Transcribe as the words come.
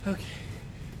Okay,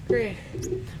 great.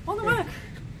 Welcome back.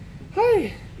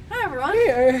 Hi. Hi, everyone.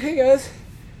 Hey guys.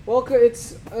 Welcome.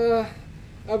 It's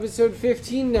episode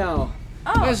 15 now.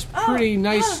 That's pretty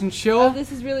nice and chill. Oh,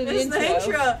 this is really the This is intro. the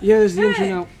intro. Yeah, this is the intro Hey.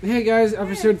 now. Hey guys,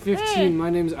 episode 15. Hey. My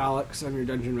name's Alex. I'm your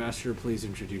dungeon master. Please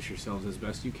introduce yourselves as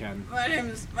best you can. My name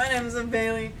is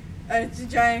Bailey. It's a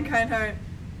giant kind heart.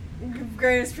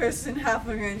 Greatest person,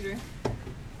 halfling ranger.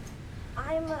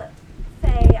 I'm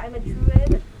Faye. I'm a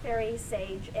druid, fairy,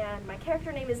 sage, and my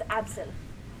character name is Absinthe.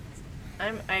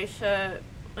 I'm Aisha.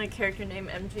 My character name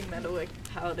MG Metalwick,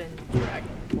 Paladin,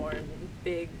 Dragonborn,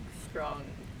 big, strong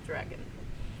dragon.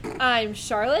 I'm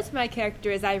Charlotte. My character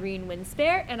is Irene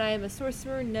Windspare, and I am a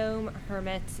sorcerer, gnome,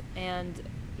 hermit, and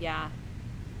yeah.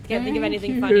 Can't think of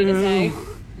anything funny to say.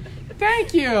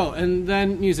 Thank you! And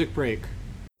then music break.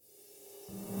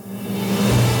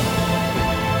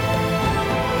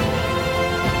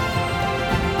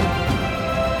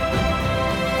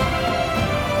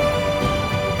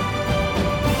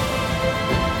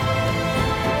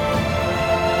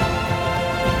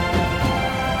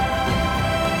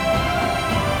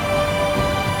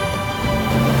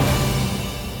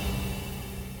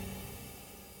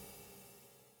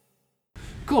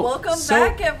 Cool. Welcome So-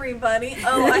 back, everybody.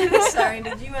 Oh, I'm sorry.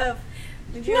 Did you have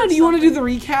No, do you want to do the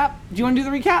recap? Do you want to do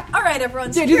the recap? All right,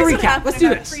 everyone. So Yeah, do the here's what recap. happened Let's in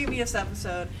do our this. previous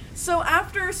episode. So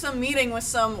after some meeting with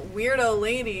some weirdo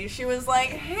lady, she was like,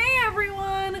 "Hey,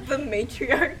 everyone." The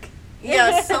matriarch.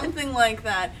 Yeah, something like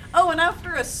that. Oh, and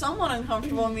after a somewhat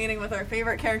uncomfortable meeting with our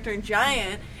favorite character,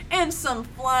 Giant, and some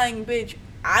flying bitch,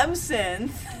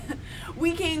 Absinthe,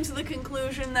 we came to the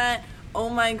conclusion that, oh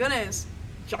my goodness,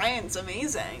 Giant's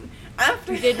amazing.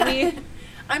 After Did that, we?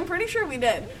 I'm pretty sure we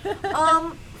did.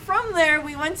 From there,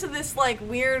 we went to this,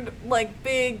 weird,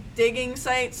 big digging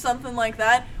site, something like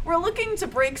that. We're looking to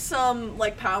break some,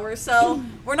 power cell.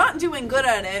 We're not doing good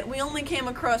at it. We only came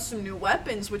across some new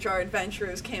weapons, which our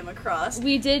adventurers came across.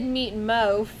 We did meet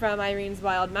Mo from Irene's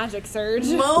Wild Magic Surge.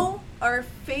 Mo, our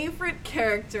favorite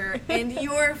character, and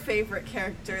your favorite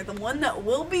character, the one that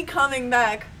will be coming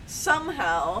back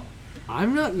somehow.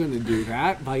 I'm not going to do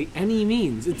that by any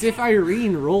means. It's if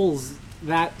Irene rolls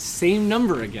that same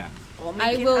number again. We'll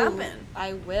make it happen.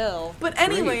 I will. But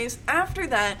anyways, after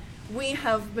that, we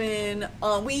have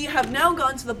now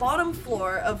gone to the bottom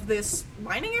floor of this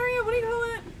mining area. What do you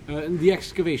call it? The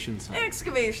excavation site.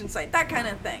 Excavation site, that kind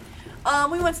of thing.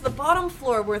 We went to the bottom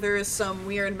floor where there is some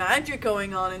weird magic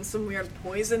going on and some weird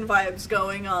poison vibes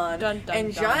going on. Dun, dun,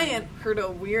 and dun. Giant heard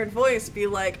a weird voice be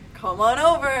like, "Come on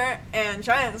over," and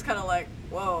Giant's kind of like,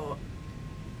 "Whoa."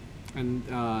 And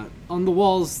on the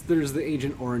walls, there's the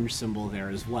Agent Orange symbol there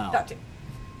as well. That too.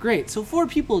 Great. So 4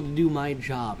 people to do my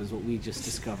job is what we just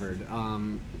discovered.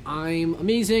 I'm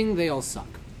amazing. They all suck.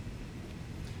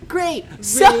 Great.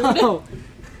 So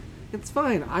it's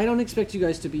fine. I don't expect you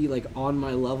guys to be on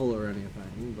my level or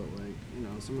anything, but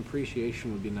some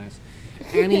appreciation would be nice.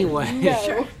 Anyway.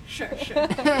 No. Sure.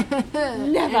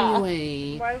 Never.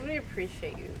 Anyway. Why would we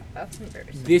appreciate you? That's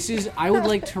embarrassing. I would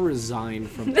like to resign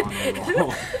from honor roll.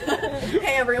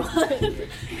 Hey, everyone.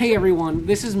 Hey everyone,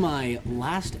 this is my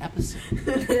last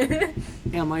episode.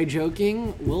 Am I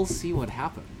joking? We'll see what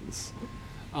happens.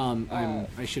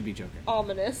 I should be joking.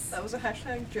 Ominous. That was a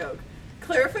hashtag joke.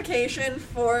 Clarification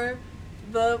for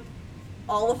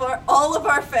all of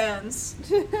our fans.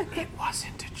 It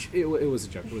wasn't a joke. It was a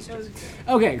joke. It was a It was joke. a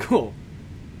joke. Okay, cool.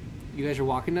 You guys are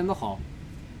walking down the hall.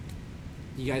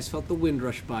 You guys felt the wind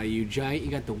rush by you. Giant,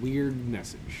 you got the weird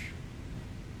message.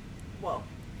 Whoa.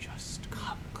 Just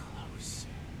come closer.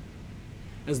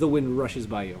 As the wind rushes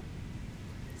by you.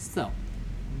 So,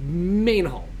 main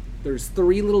hall. There's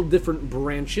 3 little different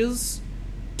branches.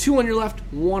 2 on your left,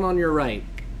 1 on your right.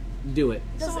 Do it.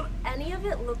 Does any of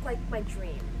it look like my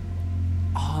dream?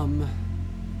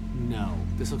 No.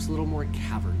 This looks a little more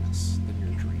cavernous than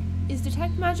your dream. Is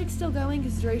Detect Magic still going?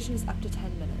 Because duration is up to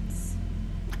 10 minutes.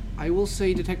 I will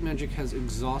say Detect Magic has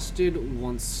exhausted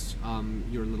once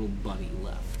your little buddy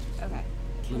left. Okay.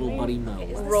 Little buddy Mo.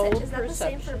 Okay, Roll is that the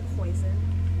same for perception. poison?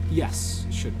 Yes,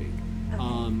 it should be.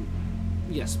 Okay.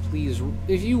 Yes, please.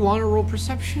 If you want to roll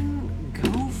perception,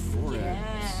 go for it.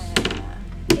 Yeah.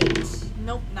 8.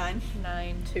 Nope, 9.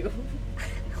 9. 2.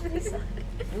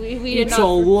 We did It's a not.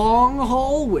 long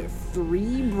hall with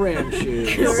 3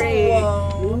 branches.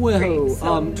 Whoa.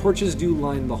 Whoa. Torches do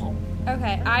line the hall.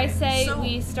 Okay, I say So-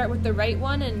 we start with the right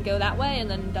one and go that way, and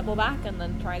then double back, and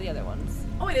then try the other ones.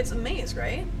 Oh wait, it's a maze,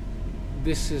 right?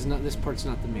 This part's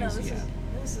not the maze No, yet.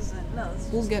 this isn't. No, this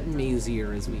is We'll just get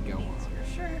mazier as we go on. easier.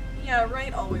 Sure. Yeah,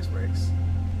 right always works.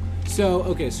 So,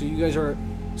 okay, so you guys are...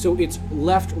 So it's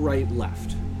left, right,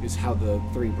 left is how the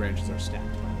 3 branches are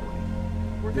stacked, by the way.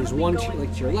 We're There's gonna be one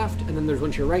going to your left, and then there's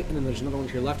one to your right, and then there's another one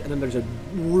to your left, and then there's a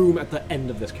room at the end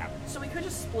of this cavern. So we could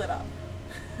just split up.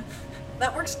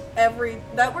 That works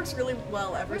really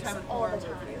well every Works time in all horror the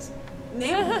time. movies.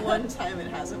 Name one time it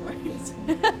hasn't worked.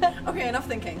 Okay, enough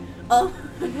thinking.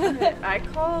 I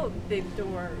call big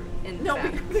door in No,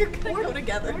 back. we're gonna go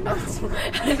together.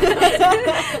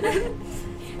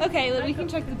 Okay, we can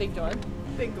check the big door.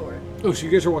 Big door. Oh, so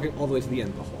you guys are walking all the way to the end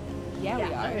of the hall. Yeah, we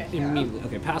Yeah. are. Okay. Immediately.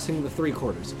 Okay, passing the 3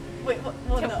 quarters. Wait, well,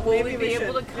 Can- no, will maybe we we be should,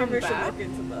 able to come maybe we should back? look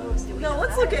into those. Do we No, know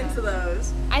let's that? look into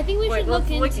those. I think we Wait, should look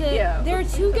let's into. look- yeah, there are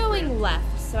let's 2 look at going the-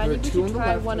 left, so I There are think we 2 on should the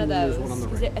try left, one of and there's those. one on the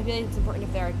 'cause right. I feel like it's important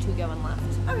if there are 2 going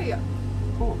left. Okay, yeah.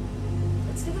 Cool.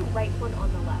 Let's do the right one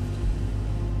on the left.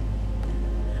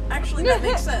 Actually, that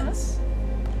makes sense.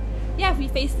 Yeah, if we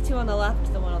face the 2 on the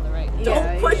left, the one on the right.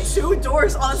 Don't put 2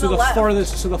 doors on So the the left.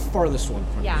 farthest one.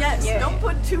 From Yeah. Yes, Yeah. don't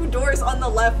put 2 doors on the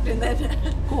left and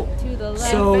then. Cool. To the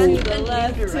left, So- to the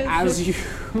left. As you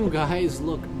guys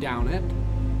look down it,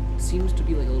 seems to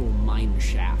be like a little mine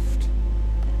shaft.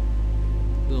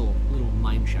 Little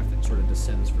mine shaft that sort of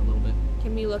descends for a little bit.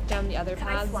 Can we look down the other Can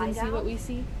I paths fly and see down? what we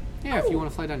see? Yeah, if you want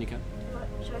to fly down, you can.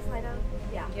 Should I fly down?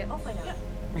 Yeah, Yeah. I'll fly down.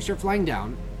 You start flying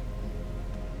down.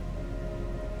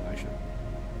 I should.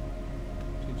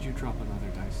 Did you drop another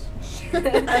dice?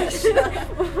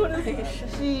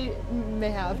 She may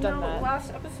have done No, that.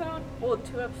 last episode,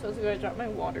 2 episodes ago, I dropped my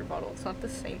water bottle. It's not the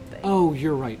same thing. Oh,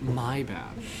 you're right. My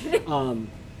bad. It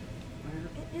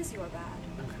is your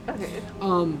bad. Okay.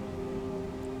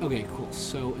 Okay, cool.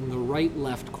 So in the right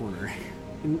left corner,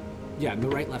 in the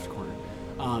right left corner,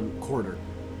 corridor,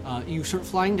 you start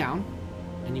flying down,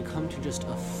 and you come to just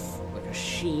like a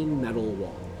sheen metal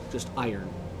wall, just iron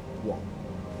wall,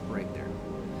 right there.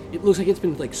 It looks like it's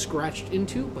been like scratched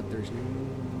into, but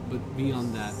but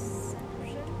beyond that,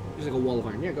 there's like a wall of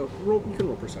iron. Yeah, go roll. You can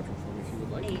roll perception for me if you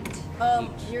would like.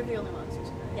 8. You're the only one who's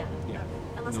Yeah. Yeah.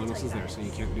 Unless No I one tell else you is there, guys. so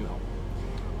you can't do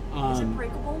help. Is it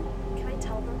breakable? Can I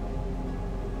tell them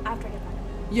after I get back?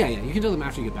 Yeah, you can tell them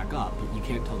after you get back up, but you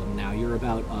can't tell them now. You're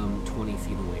about 20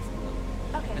 feet away from them,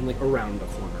 Okay. and like around the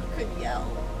corner. Could yell.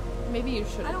 Maybe you I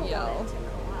shouldn't don't yell. want it to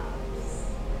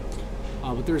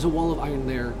collapse. But there's a wall of iron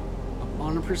there.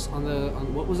 On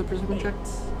what was the perception check?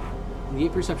 The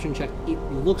 8 perception check. It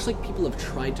looks like people have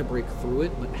tried to break through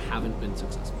it, but haven't been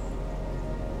successful.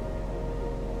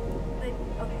 Okay.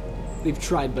 They've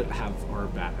tried, but are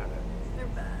bad at it. They're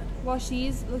bad. While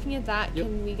she's looking at that, Yep.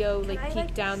 can we go Can I, peek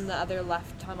like, down the other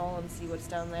left tunnel and see what's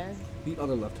down there? The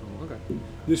other left tunnel. Okay.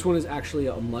 This one is actually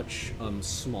a much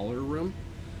smaller room.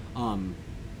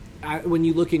 When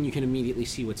you look in, you can immediately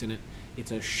see what's in it.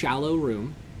 It's a shallow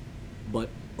room, but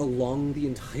along the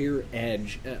entire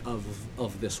edge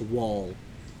of this wall,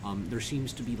 there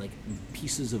seems to be like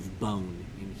pieces of bone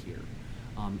in here,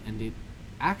 and it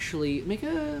actually make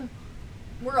a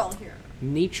We're all here.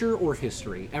 nature or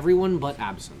history. Everyone but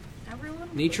Absinthe. Everyone?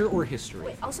 Nature or history.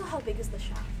 Wait, also how big is the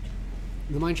shaft?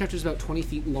 The mine shaft is about 20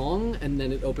 feet long, and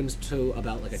then it opens to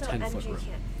about like a So 10-foot MG room.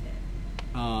 can't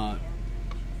fit.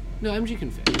 No, MG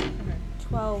can fit.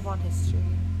 12 on history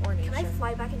or nature. Can I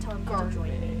fly back and tell him to Garbage. join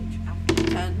me after?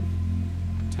 10.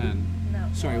 10. No.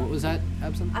 Sorry, what was that,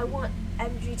 Absinthe? I want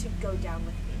MG to go down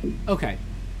with me. Okay.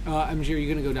 MG, are you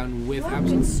going to go down with You have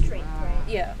good Absinthe? strength, right?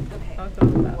 Yeah. Okay. I'll go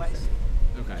with that.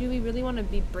 Okay. Do we really want to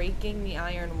be breaking the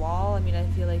iron wall? I mean, I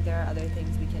feel like there are other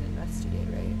things we can investigate,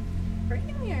 right?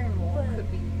 Breaking the iron wall But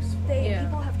could be useful. Yeah.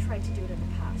 People have tried to do it in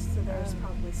the past, so there's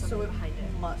probably something So it behind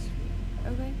it. must be.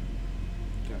 Okay.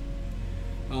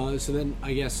 So then,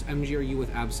 I guess, MG, are you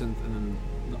with Absinthe, and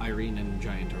then Irene and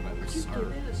Giant are Could you with give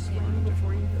are it a swing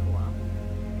before you go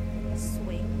up?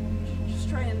 Swing. Just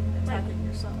try and attack it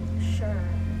yourself. Sure,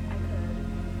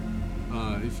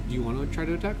 I could. do you want to try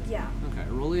to attack? Yeah. Okay,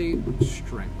 roll a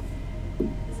strength.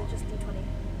 Is it just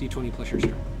D20? D20 plus your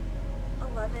strength.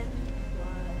 11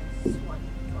 plus 1,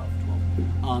 12.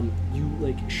 12. You,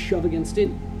 like, shove against it,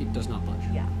 it does not budge.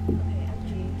 Yeah. Okay, MG,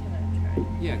 can I try?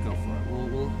 Yeah, go for it.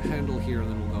 We'll handle here, and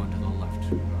then we'll go into the left.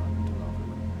 Into the other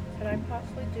room. Can I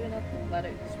possibly do an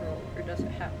athletics roll, or does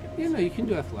it have to be? Yeah, no, you can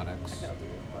do athletics. Okay, I'll do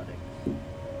athletics.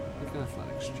 Make an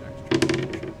athletics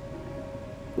check.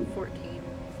 14.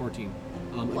 14.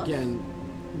 Plus. Again,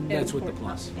 that's with the 14.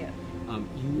 plus. Yeah.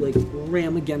 You like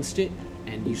ram against it,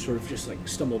 and you sort of just like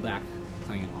stumble back,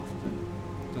 clanging off of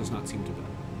it. Does not seem to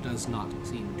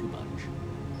budge.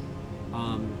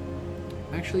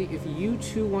 Actually, if you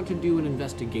two want to do an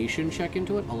investigation check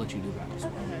into it, I'll let you do that as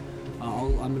well.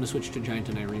 I'm going to switch to Giant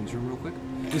and Irene's room real quick.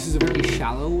 This is a very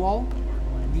shallow wall.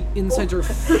 The insides are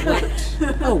flipped.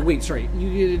 Oh, wait, sorry.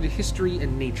 You did history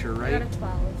and nature, I right? got a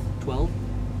 12. 12?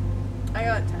 I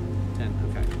got 10. 10,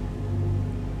 okay.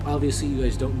 Obviously, you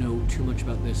guys don't know too much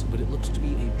about this, but it looks to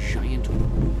be a giant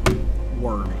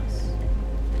worm.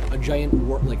 A giant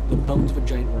worm, like the bones of a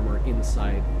giant worm are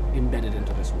inside, embedded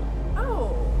into this wall.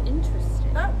 Oh,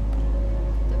 Interesting. that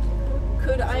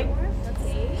could I?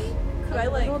 Could I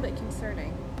A little like? bit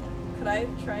concerning. Could I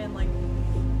try and like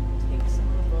take some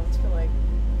of the bones for like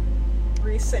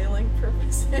resailing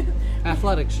purposes?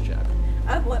 Athletics check.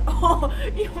 Oh,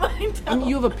 you mind? I mean,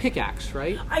 you have a pickaxe,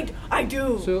 right? I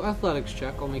do. So athletics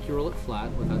check. I'll make you roll it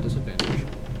flat without disadvantage.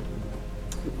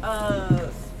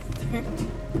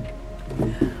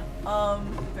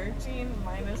 13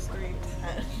 minus 3,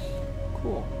 10.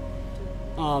 Cool.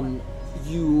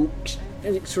 You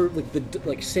and it sort of like the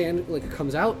like sand like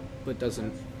comes out, but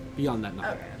doesn't beyond that number.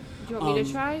 Okay. Do you want me to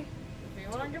Um, try? If you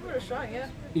want to give it a shot, yeah.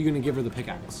 You're gonna give her the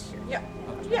pickaxe. Yeah.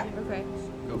 Yeah. Okay.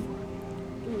 Go for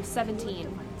it. Ooh,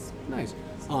 17. Nice.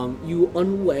 You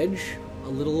unwedge a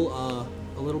little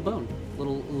bone, a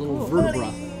little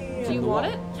vertebra. Do you want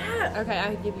it? Yeah. Okay,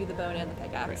 I give you the bone and the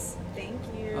pickaxe. Thank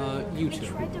you. You We two.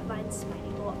 tried divine smite.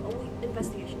 Well, only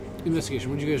investigation. Investigation.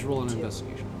 Would you guys roll on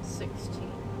investigation?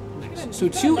 16. Nice. So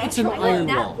 2, it's an Natural iron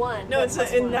one. wall. Nat one. No, it's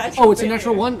Plus a one. natural. Oh, it's a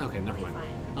natural barrier. one. Okay, never Okay, mind.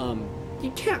 fine.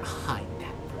 You can't hide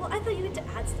that. Well, I thought you had to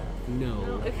add stuff.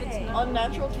 No. If it's Okay. not On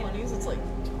natural 20s, it's like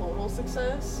total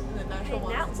success, and then natural Okay,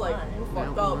 ones, nat it's like one. you Nat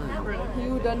fucked up. one. Nat one.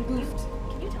 You done goofed.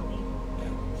 Can you tell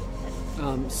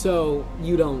me? So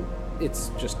you don't.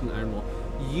 It's just an iron wall.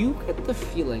 You get the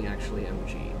feeling, actually,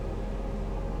 MG,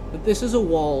 that this is a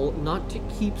wall not to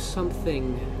keep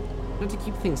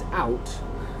things out,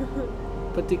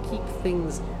 but to keep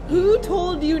things. Who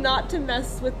told you not to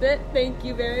mess with it? Thank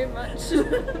you very much. Hey,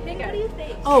 what do you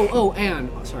think? And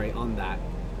sorry, on that,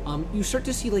 you start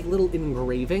to see like little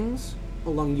engravings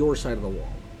along your side of the wall.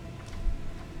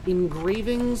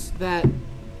 Engravings that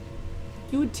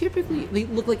you would they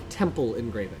look like temple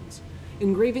engravings.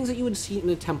 Engravings that you would see in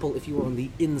a temple if you were on the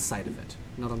inside of it,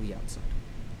 not on the outside.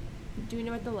 Do you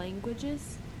know what the language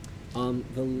is?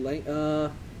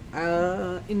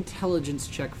 Intelligence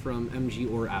check from MG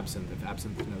or Absinthe, if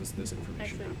Absinthe knows this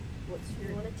information. Actually, what's You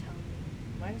your... want to tell me?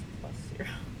 Mine's +0.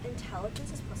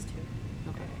 Intelligence is +2.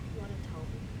 Okay. You want to tell me?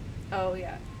 Oh,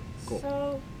 yeah. Cool.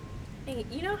 So, hey,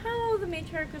 you know how the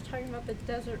matriarch was talking about the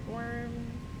desert worm?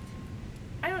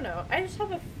 I don't know. I just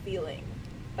have a feeling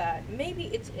that maybe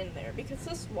it's in there because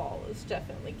this wall is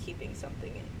definitely keeping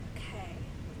something in. Okay.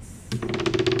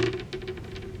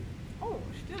 Oh,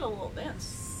 she did a little dance.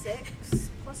 6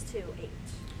 + 2, 8.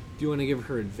 Do you want to give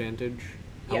her advantage?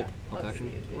 Yeah, Help let's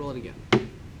action? see it. Roll it again.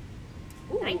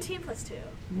 Ooh. 19 + 2.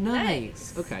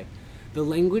 Nice. Okay. The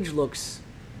language looks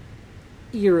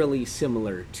eerily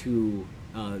similar to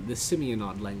the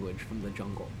Simeonod language from the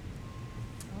jungle.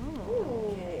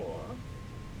 Oh.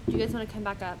 Do you guys want to come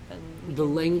back up and The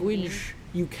language,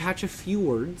 you catch a few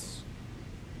words.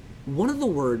 One of the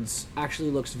words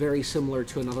actually looks very similar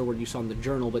to another word you saw in the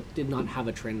journal, but did not have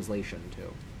a translation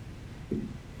to.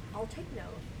 I'll take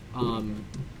note.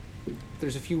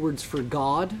 There's a few words for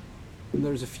God, and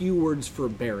there's a few words for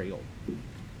burial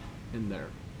in there.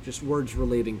 Just words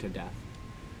relating to death.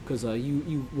 Because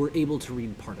you were able to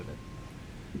read part of it.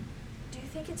 Do you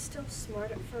think it's still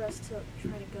smart for us to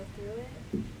try to go through it?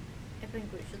 I think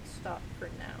we should stop for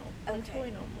now until Okay.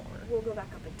 we know more. We'll go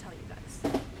back up and tell you guys.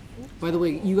 By the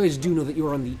way, you guys do know that you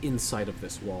are on the inside of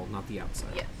this wall, not the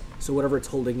outside. Yes. So whatever it's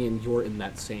holding in, you're in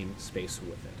that same space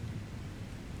with it.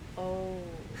 Oh.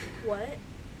 What?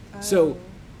 So,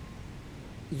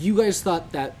 you guys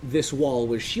thought that this wall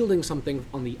was shielding something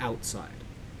on the outside.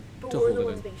 But To we're hold the it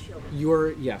ones in. being shielded.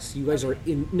 You guys are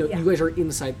in. No, Yeah. you guys are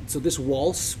inside. So this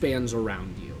wall spans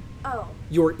around you. Oh,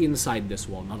 You're inside this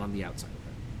wall, not on the outside of it.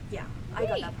 yeah. I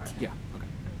got that part. Yeah. Okay.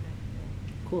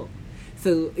 Cool.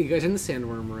 So you guys are in the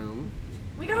sandworm room.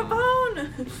 We got a bone!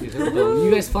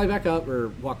 You guys fly back up or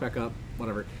walk back up,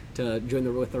 whatever, to join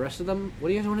with the rest of them. What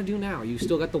do you guys want to do now? You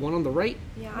still got the one on the right,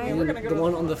 Yeah, and we're then gonna go the to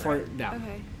one the on the one far on the down.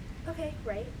 Okay. Okay,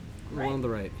 right. The one on the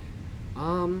right.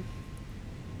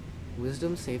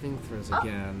 Wisdom saving throws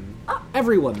again.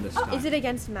 Everyone this time. Is it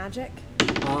against magic?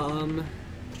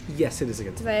 Yes, it is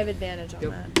against. Because I have advantage on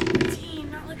Yep. that.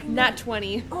 15, not looking Nat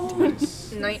 20.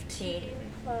 Nice. 19.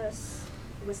 Plus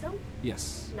wisdom?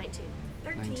 Yes. 19.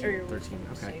 13. 19. 13,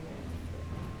 okay. Saving.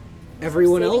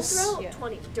 Everyone Saving else? throw? Yeah.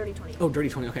 20. Dirty 20. Oh, dirty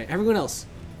 20. Okay, everyone else.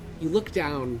 You look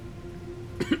down.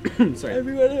 Sorry.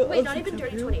 Wait, not even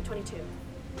dirty 20. 22.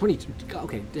 22.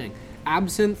 Okay, dang.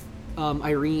 Absinthe,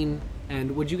 Irene,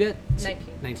 and what'd you get? 19.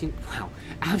 19? Wow.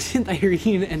 Absinthe,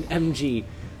 Irene, and MG.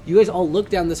 You guys all look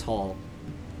down this hall,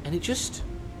 and it just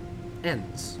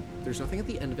ends. There's nothing at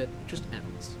the end of it, it just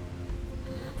ends.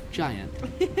 Giant.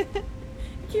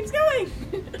 Keeps going!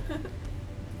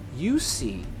 you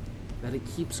see that it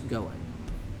keeps going.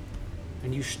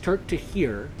 And you start to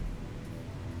hear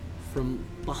from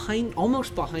behind,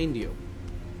 almost behind you,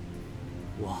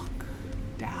 walk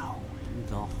down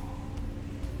the hall.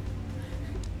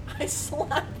 I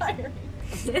slap Irene.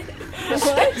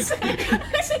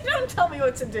 I say, don't tell me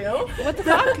what to do. What the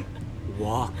fuck?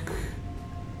 Walk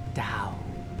down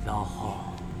the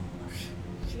hall.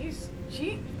 Jeez,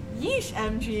 yeesh,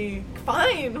 MG.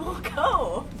 Fine, we'll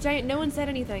go. Giant, no one said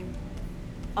anything.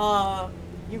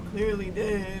 You clearly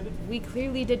did. We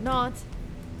clearly did not.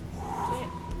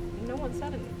 No one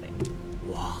said anything.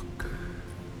 Walk.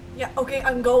 Yeah, okay,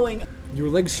 I'm going. Your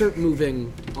legs start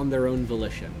moving on their own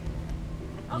volition.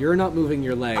 You're not moving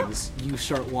your legs. You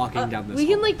start walking down this We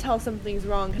can hall. like tell something's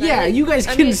wrong. Can Yeah, I, like, you guys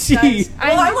I can mean, see. guys,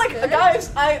 Well, I'm like,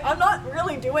 guys, I'm not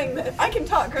really doing this. I can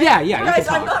talk, right? Yeah, you guys,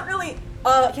 can I'm talk. not really,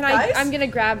 Can I? guys? I'm gonna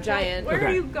grab Giant. Where Okay.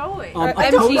 are you going? Or I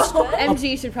MG, don't know.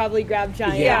 MG should probably grab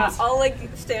Giant. Yeah. I'll like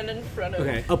stand in front of.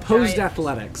 Okay, opposed Giant.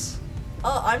 athletics.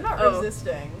 I'm not Oh.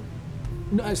 resisting.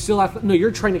 No, no,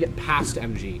 you're trying to get past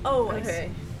MG. Oh, I see.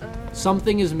 Okay.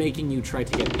 Something is making you try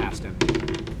to get past MG.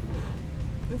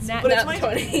 Nat- But it's Nat my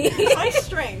 20. it's my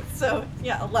strength, so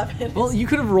yeah, 11. Well, you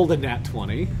could have rolled a nat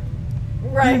 20.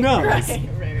 right, who knows? right.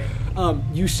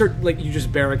 You start, like, you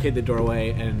just barricade the doorway,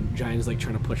 and Giant's, like,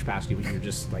 trying to push past you, but you're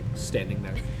just, like, standing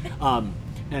there.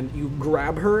 And you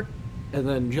grab her, and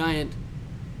then Giant,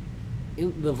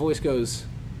 the voice goes,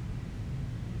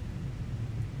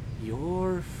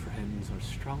 "Your friends are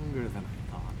stronger than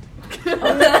I thought.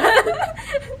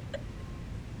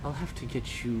 I'll have to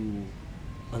get you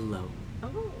alone."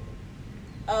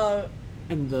 Oh.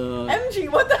 And the MG,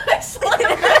 what the heck?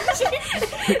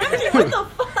 MG, what the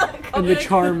fuck? and the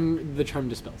charm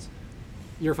dispels.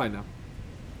 You're fine now.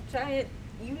 Giant,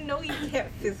 you know you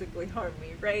can't physically harm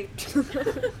me, right?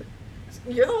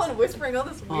 You're the one whispering all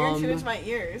this weird shit Um, into my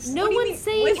ears. No What do you one's mean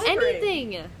saying whispering?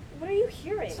 anything. What are you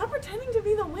hearing? Stop pretending to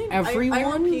be the wind. I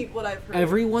Everyone- repeat what I've heard.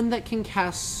 Everyone that can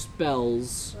cast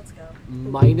spells Let's go.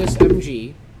 minus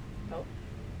MG, Oh.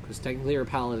 because technically you're a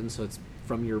paladin, so it's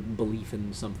from your belief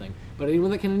in something. But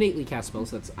anyone that can innately cast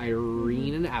spells, that's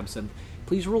Irene and Absinthe,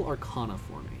 please roll Arcana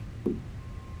for me.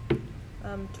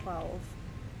 12.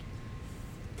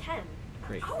 10.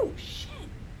 Great. Oh, shit.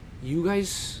 You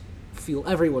guys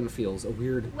everyone feels a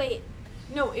weird Wait,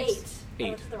 No, 8. it's... I 8.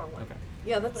 looked at the wrong one. Okay.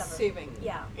 Yeah, that's Whatever. saving.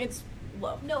 Yeah. It's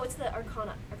low. No, it's the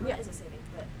Arcana. Arcana Yeah. is a saving,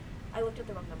 but I looked at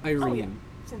the wrong number. Irene,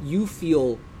 you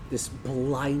feel this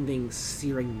blinding,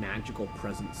 searing, magical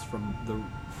presence from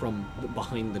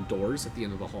behind the doors at the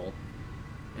end of the hall,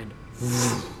 and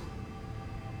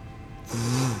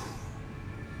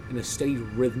in a steady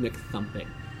rhythmic thumping,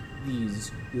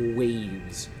 these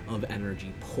waves of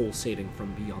energy pulsating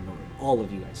from beyond the room. All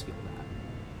of you guys feel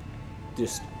that.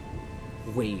 Just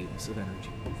waves of energy.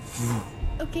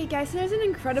 Okay, guys, so there's an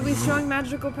incredibly strong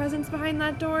magical presence behind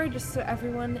that door, just so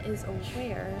everyone is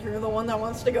aware. You're the one that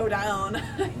wants to go down.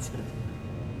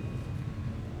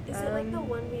 Is it like the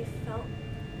one we felt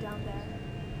down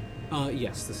there?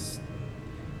 Yes, this.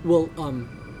 Well,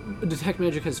 detect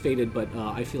magic has faded, but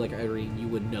I feel like Irene, you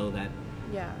would know that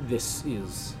Yeah. this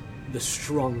is the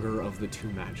stronger of the two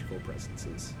magical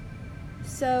presences.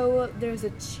 So there's a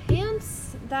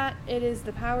chance that it is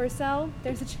the power cell.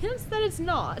 There's a chance that it's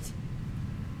not.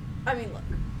 I mean, look.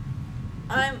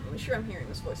 I'm sure I'm hearing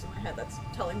this voice in my head that's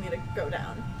telling me to go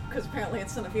down. Because apparently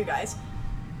it's none of you guys.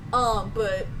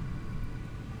 But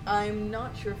I'm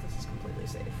not sure if this is completely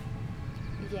safe.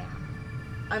 Yeah.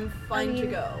 I'm fine to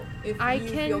mean, go if I you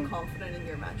feel can- confident in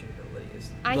your magic abilities.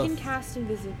 I The can f- cast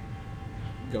invisibility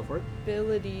Go for it.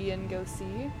 and go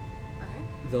see.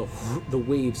 Alright. The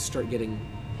waves start getting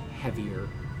heavier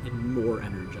and more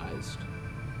energized.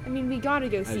 I mean, we gotta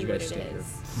go see you what guys it stay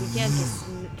is. We can't just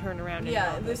turn around and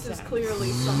Yeah, not this look is down. clearly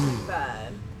something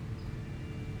bad.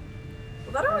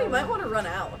 Well, that already might want to run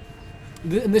out.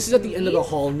 And this is at the end of the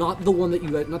hall, not the one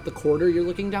that not the corridor you're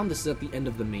looking down. This is at the end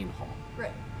of the main hall.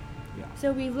 Right. Yeah.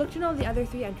 So we looked at all the other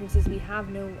 3 entrances. We have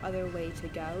no other way to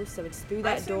go, so it's through I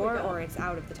that say we door go. or it's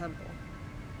out of the temple.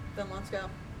 Then let's go.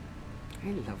 I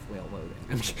love whale loading.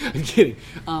 I'm kidding.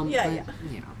 Yeah, but, yeah.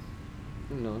 Yeah.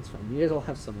 No, it's fine. You guys all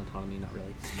have some autonomy, not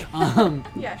really.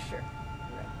 Yeah, sure.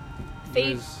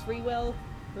 Fate, There's- free will.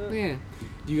 Yeah.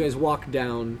 Do you guys walk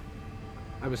down?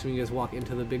 I'm assuming you guys walk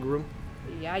into the big room.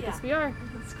 Yeah, I guess Yeah. we are.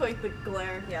 It's quite the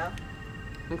glare, yeah.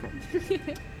 Okay.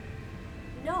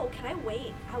 No, can I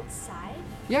wait outside?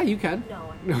 Yeah, you can.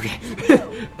 No. Okay.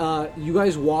 You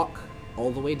guys walk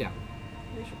all the way down,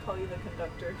 They should call you the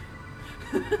conductor.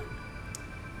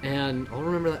 and I'll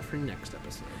remember that for next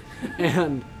episode.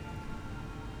 And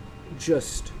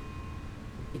just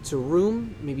It's a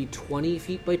room, maybe 20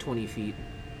 feet by 20 feet.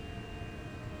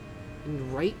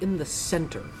 And right in the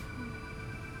center,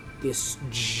 this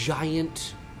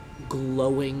giant,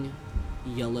 glowing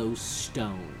yellow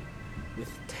stone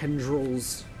with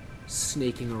tendrils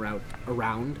snaking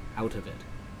around out of it.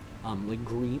 Like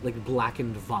green, like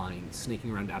blackened vines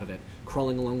snaking around out of it,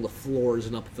 crawling along the floors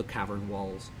and up the cavern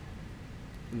walls.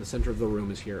 In the center of the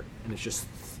room is here, and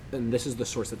and this is the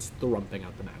source that's thrumping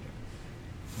out the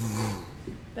magic.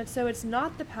 But so it's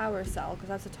not the power cell, because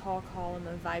that's a tall column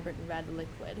of vibrant red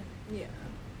liquid. Yeah.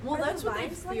 Well, Are that's the what they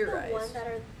vines like theorized. the one that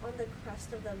are on the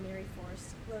crest of the Mary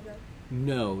Forest logo?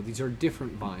 No, these are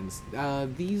different vines.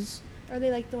 These, Are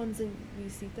they like the ones in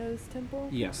Yusito's temple?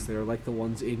 yes, they're like the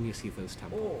ones in Yasitha's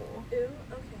temple. Oh. Ooh,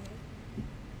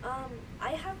 okay.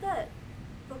 I have that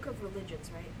book of religions,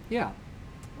 right? Yeah.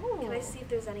 Can I see if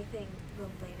there's anything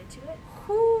related to it?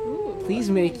 Ooh. Please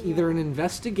make either an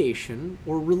investigation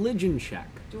or religion check.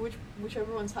 Do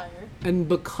whichever one's higher. And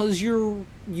because you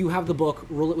have the book,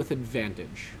 roll it with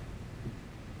advantage.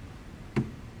 8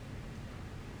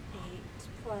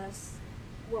 plus,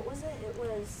 what was it? It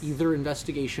was, Either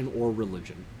investigation or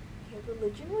religion. okay,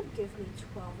 religion would give me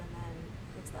 12, and then,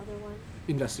 what's the other one?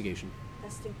 Investigation.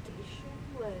 Investigation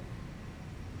would,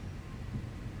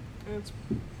 It's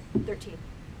 13.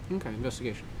 Okay,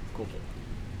 investigation. Cool.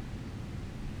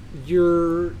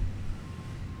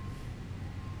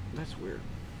 That's weird.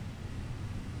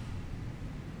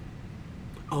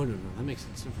 Oh, no, that makes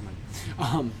sense.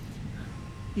 Never mind.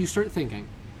 You start thinking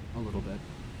a little bit,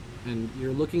 and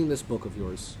you're looking at this book of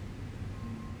yours,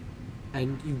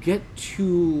 and you get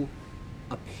to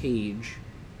a page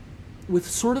with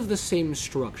sort of the same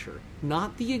structure.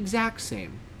 Not the exact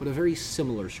same, but a very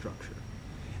similar structure.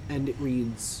 And it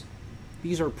reads,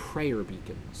 these are prayer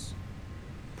beacons.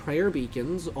 Prayer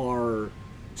beacons are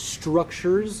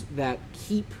structures that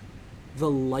keep the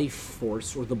life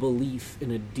force or the belief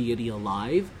in a deity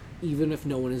alive, even if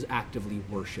no one is actively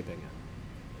worshiping it.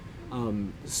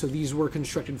 So these were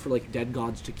constructed for like dead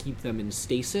gods to keep them in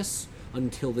stasis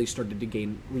until they started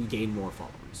to regain more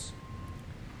followers.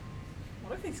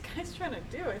 What are these guys trying to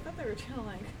do? I thought they were trying to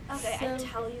like. Okay, I So-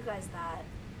 tell you guys that.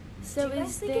 So Do you guys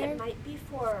is think there... it might be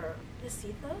for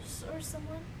Yasithos or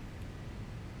someone?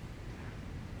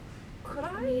 Could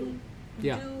I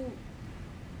Yeah. do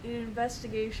an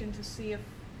investigation to see if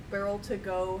Barrel to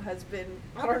Go has been,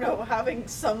 I don't know, having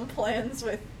some plans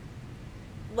with,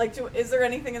 like, is there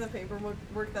anything in the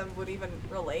paperwork that would even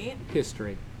relate?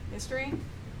 History. History?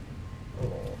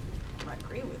 Oh, I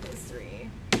agree with history.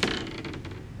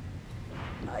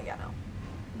 Yeah,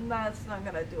 no. That's not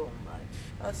gonna do much.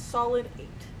 A solid 8.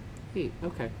 8,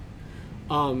 okay.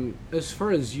 As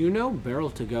far as you know, Barrel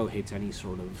to Go hates any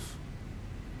sort of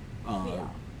Yeah.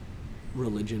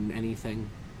 religion, anything.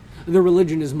 The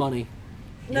religion is money.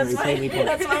 That's Very plainly put.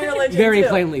 that's my religion Very too.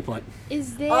 plainly put.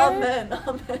 Is there... Amen,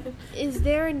 amen. Is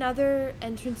there another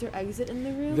entrance or exit in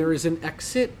the room? There is an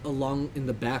exit along in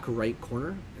the back right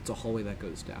corner. It's a hallway that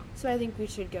goes down. So I think we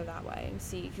should go that way and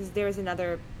see, because there's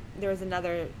another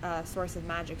source of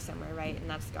magic somewhere, right? And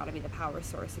that's got to be the power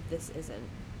source if this isn't.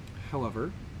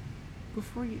 However,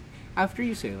 after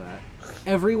you say that,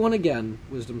 everyone again,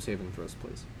 wisdom saving throws,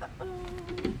 please.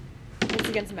 It's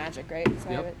against magic, right? So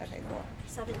Yep. Okay, cool.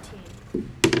 17.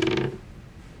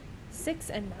 6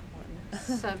 and not 1. Okay,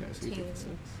 so you 17. take 6.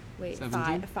 Wait,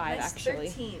 17? 5 That's actually.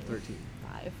 13. 13.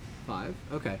 5. 5?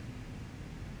 Okay.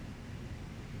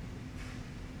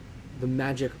 The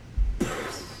magic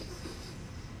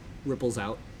ripples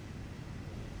out.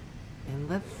 And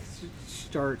let's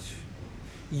start.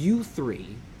 You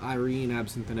three, Irene,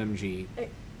 Absinthe, and MG, There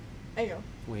you go.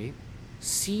 wait,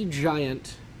 see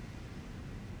Giant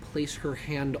place her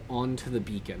hand onto the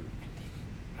beacon.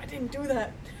 I didn't do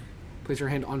that. Place her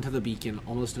hand onto the beacon,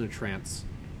 almost in a trance.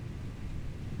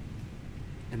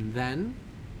 And then,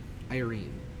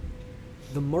 Irene,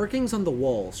 the markings on the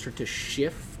wall start to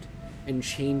shift and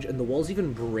change, and the walls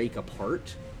even break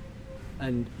apart.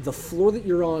 And the floor that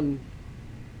you're on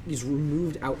is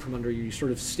removed out from under you. You're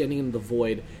sort of standing in the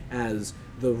void as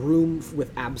the room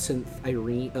with Absinthe,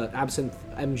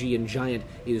 MG, and Giant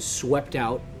is swept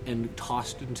out and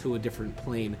tossed into a different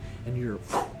plane, and you're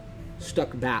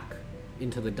stuck back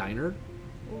into the diner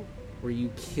where you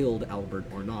killed Albert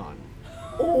Ornan.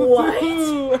 What?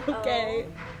 Okay.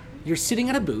 You're sitting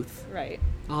at a booth. Right.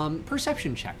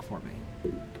 Perception check for me.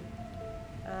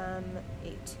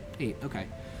 8. 8, okay.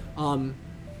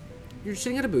 You're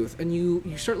sitting at a booth, and you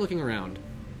start looking around,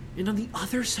 and on the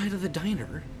other side of the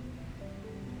diner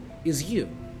is you.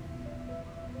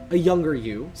 A younger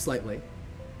you, slightly.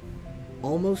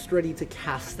 Almost ready to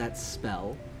cast that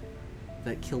spell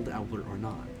that killed Albert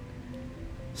Ornan.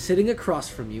 Sitting across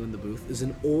from you in the booth is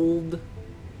an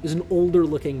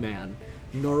older-looking man,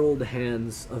 gnarled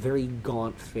hands, a very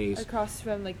gaunt face. Across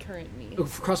from like current me.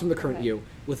 Across from the current Okay. you,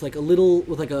 with like a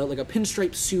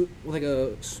pinstripe suit, with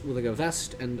a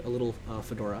vest and a little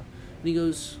fedora, and he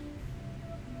goes,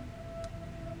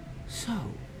 "So,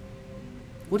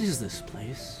 what is this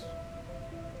place?"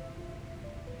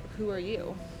 Who are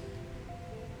you?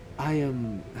 I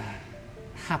am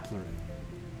Hapler.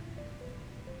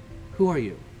 Who are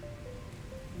you?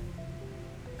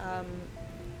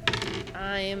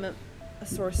 I'm a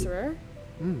sorcerer.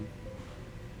 Hmm.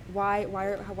 Why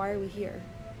are we here?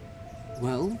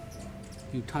 Well,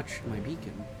 you touched my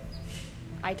beacon.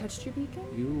 I touched your beacon?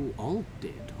 You all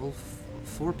did. All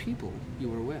four people you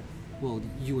were with. Well,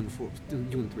 you and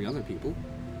 3 other people.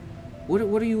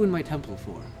 What are you in my temple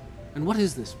for? And what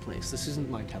is this place? This isn't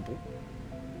my temple.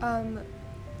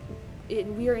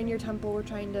 We are in your temple. We're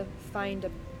trying to find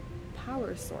a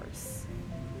power source.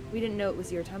 We didn't know it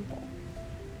was your temple.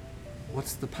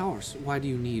 What's the power? Why do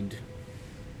you need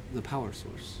the power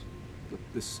source?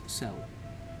 This cell.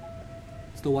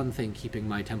 It's the one thing keeping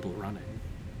my temple running.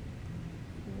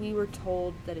 We were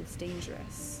told that it's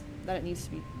dangerous, that it needs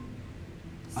to be.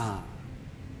 Ah.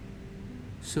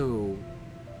 So,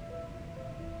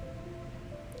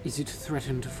 is it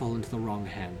threatened to fall into the wrong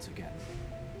hands again?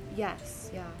 Yes,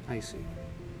 yeah. I see.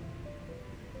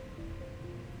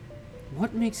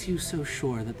 What makes you so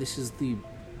sure that this is the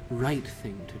right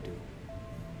thing to do?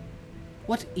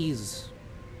 What is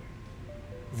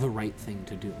the right thing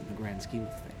to do in the grand scheme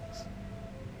of things?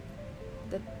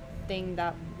 The thing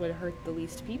that would hurt the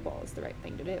least people is the right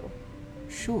thing to do.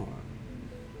 Sure.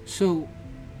 So,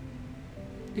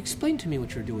 explain to me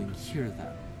what you're doing here,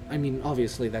 then. I mean,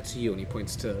 obviously that's you, and he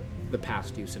points to the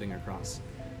past you sitting across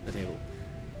the table.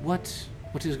 What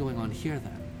is going on here,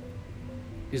 then?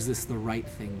 Is this the right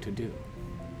thing to do?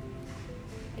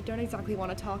 I don't exactly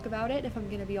want to talk about it, if I'm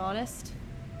gonna be honest.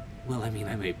 Well, I mean,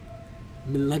 I'm a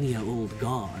millennia-old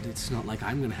god. It's not like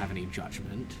I'm going to have any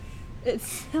judgment. It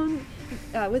sounds,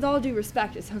 with all due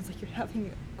respect, it sounds like you're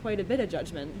having quite a bit of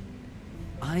judgment.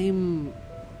 I'm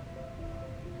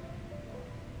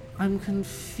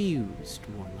confused,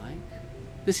 more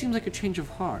like. This seems like a change of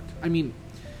heart. I mean,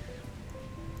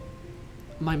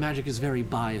 my magic is very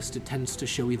biased. It tends to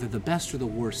show either the best or the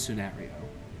worst scenario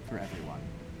for everyone.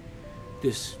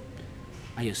 This,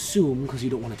 I assume, because you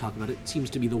don't want to talk about it, seems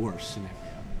to be the worst scenario.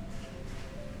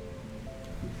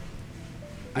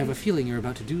 I have a feeling you're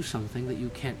about to do something that you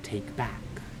can't take back.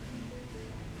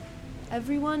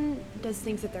 Everyone does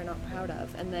things that they're not proud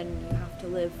of, and then you have to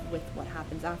live with what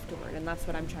happens afterward, and that's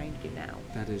what I'm trying to do now.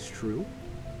 That is true.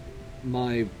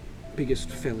 My biggest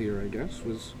failure, I guess,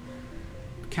 was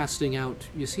casting out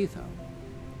Yasitho.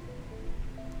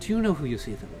 Do you know who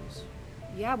Yasitho is?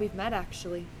 Yeah, we've met,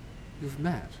 actually. You've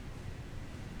met.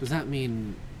 Does that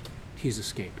mean he's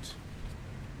escaped?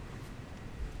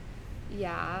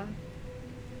 Yeah.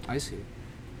 I see.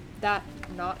 That,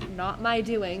 not my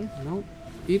doing. No,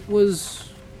 it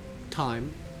was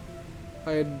time.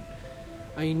 I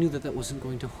knew that wasn't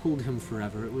going to hold him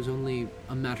forever. It was only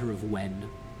a matter of when.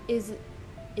 Is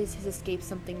his escape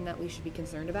something that we should be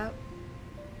concerned about?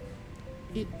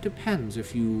 It depends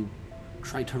if you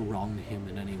try to wrong him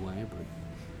in any way, but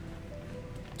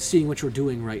seeing what you're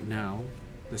doing right now,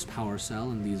 this power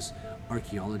cell and these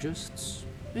archaeologists,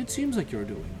 it seems like you're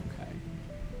doing okay.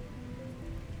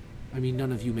 I mean,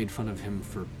 none of you made fun of him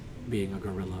for being a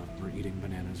gorilla or eating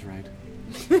bananas, right?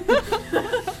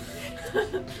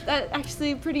 That's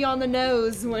actually pretty on the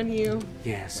nose when you...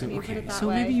 Yeah, so when you put okay, it that so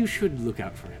way. maybe you should look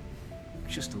out for him.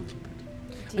 Just a little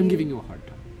bit. Do I'm you- giving you a hard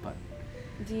time, but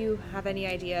Do you have any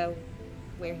idea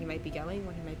where he might be going,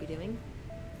 what he might be doing?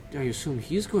 I assume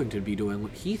he's going to be doing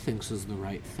what he thinks is the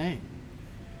right thing.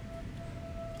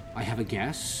 I have a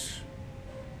guess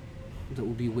that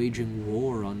we'll be waging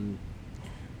war on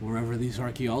wherever these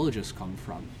archaeologists come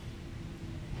from.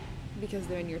 Because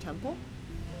they're in your temple?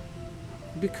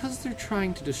 Because they're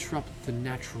trying to disrupt the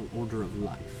natural order of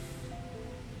life.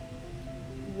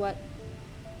 What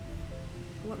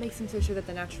makes him so sure that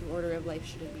the natural order of life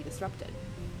shouldn't be disrupted?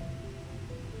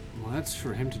 Well, that's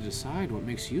for him to decide. What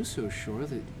makes you so sure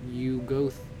that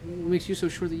what makes you so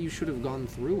sure that you should have gone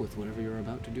through with whatever you're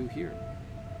about to do here?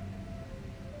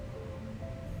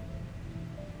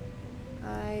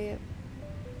 I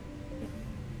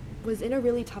was in a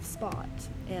really tough spot,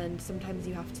 and sometimes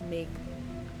you have to make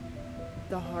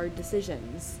the hard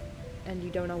decisions, and you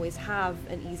don't always have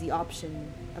an easy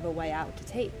option of a way out to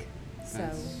take. So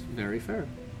That's very fair.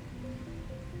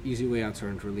 Easy way outs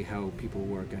aren't really how people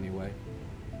work anyway.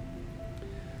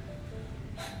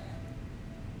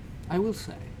 I will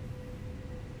say,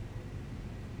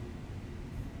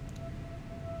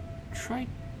 try.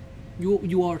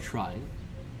 You are trying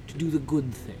to do the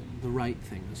good thing, the right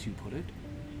thing, as you put it.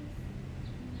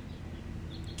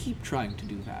 Keep trying to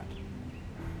do that.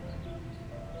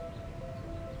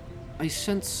 I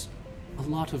sense a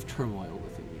lot of turmoil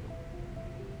within you.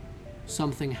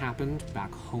 Something happened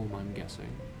back home, I'm guessing.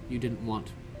 You didn't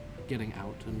want getting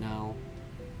out, and now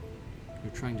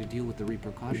you're trying to deal with the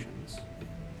repercussions.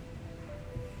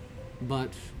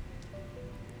 But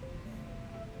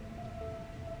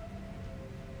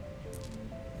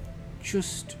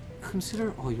just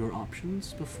consider all your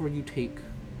options before you take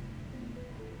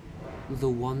the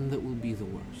one that will be the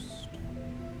worst.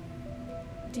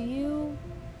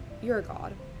 You're a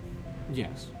god.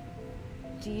 Yes.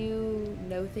 Do you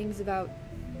know things about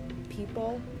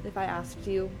people, if I asked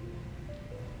you?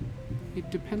 It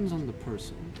depends on the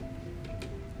person.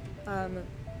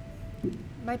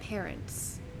 My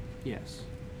parents Yes.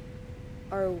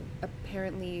 are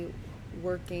apparently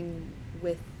working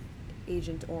with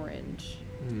Agent Orange,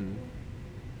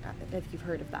 if you've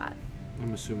heard of that.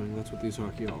 I'm assuming that's what these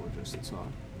archaeologists are.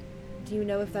 Do you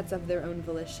know if that's of their own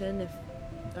volition,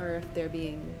 or if they're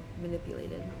being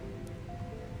manipulated?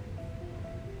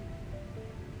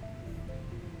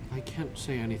 I can't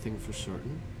say anything for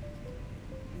certain,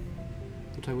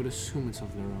 but I would assume it's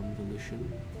of their own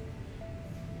volition.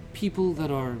 People that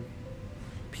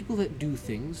do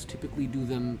things typically do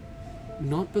them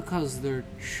not because they're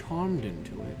charmed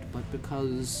into it, but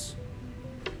because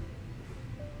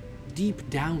deep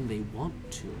down they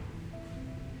want to.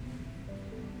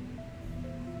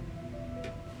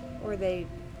 Or they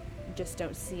just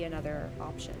don't see another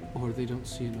option? Or they don't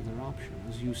see another option.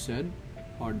 As you said,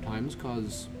 hard times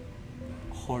cause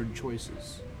hard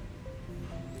choices.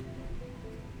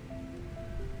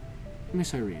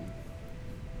 Miss Irene,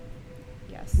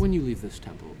 Yes. when you leave this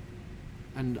temple,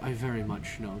 and I very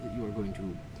much know that you are going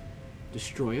to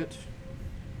destroy it.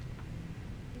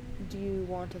 Do you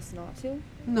want us not to?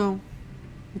 No,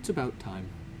 it's about time.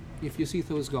 If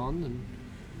Yasitho is gone,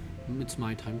 then it's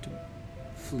my time to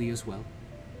flee as well.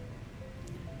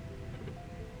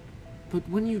 But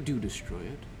when you do destroy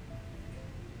it,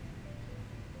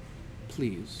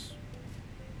 please,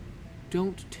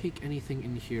 don't take anything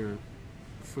in here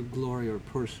for glory or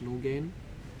personal gain.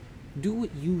 Do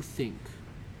what you think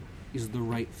is the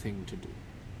right thing to do.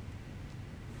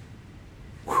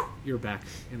 Whew, you're back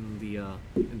in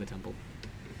the temple.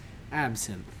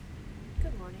 Absinthe.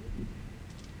 Good morning.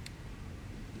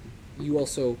 You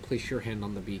also place your hand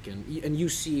on the beacon, and you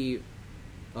see,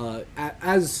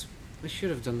 as I should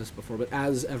have done this before, but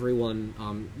as everyone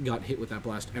got hit with that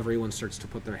blast, everyone starts to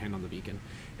put their hand on the beacon,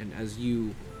 and as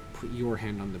you put your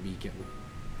hand on the beacon,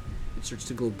 it starts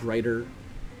to glow brighter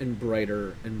and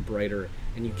brighter and brighter,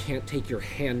 and you can't take your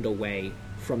hand away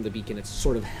from the beacon. It's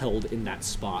sort of held in that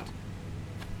spot.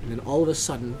 And then all of a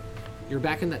sudden, you're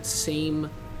back in that same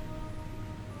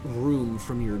room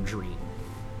from your dream.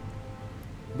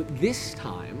 But this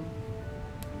time,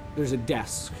 there's a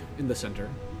desk in the center,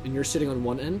 and you're sitting on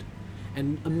one end,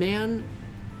 and a man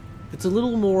that's a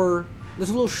little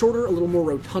shorter, a little more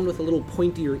rotund, with a little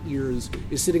pointier ears,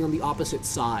 is sitting on the opposite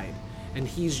side. And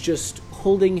he's just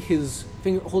holding his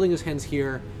hands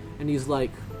here, and he's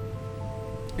like,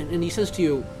 and he says to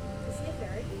you, Is he a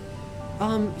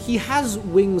fairy? he has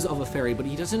wings of a fairy, but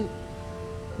he doesn't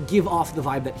give off the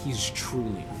vibe that he's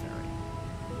truly a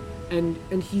fairy.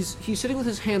 And he's sitting with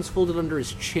his hands folded under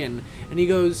his chin, and he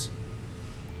goes,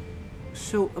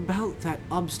 so about that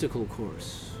obstacle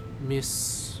course,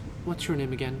 Miss, what's your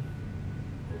name again?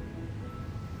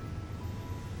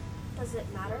 Does it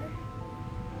matter?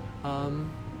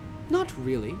 Not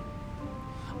really.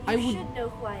 You should know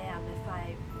who I am if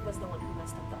I was the one who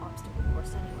messed up the obstacle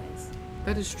course anyways.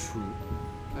 That is true.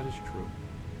 That is true.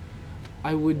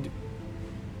 I would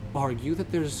argue that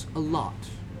there's a lot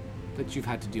that you've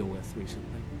had to deal with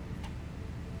recently.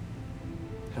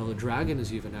 Hell, a dragon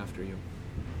is even after you.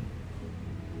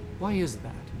 Why is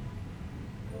that?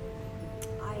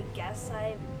 I guess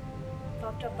I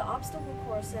fucked up the obstacle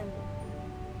course and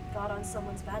got on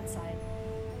someone's bad side.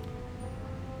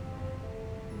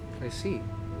 I see.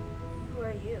 Who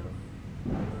are you?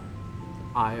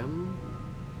 I am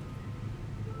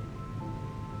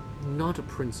not a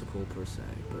principal per se,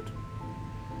 but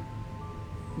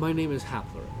my name is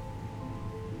Hapler.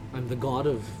 I'm the god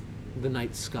of the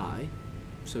night sky,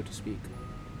 so to speak.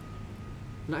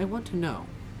 And I want to know,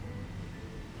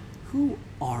 who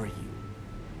are you?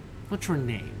 Not your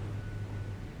name,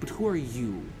 but who are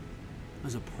you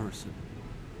as a person?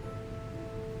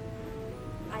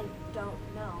 I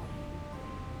don't know.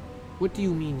 What do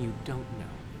you mean you don't know?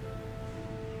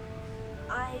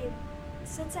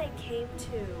 Since I came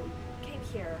to came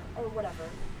here, or whatever,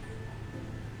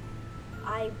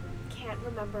 I can't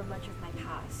remember much of my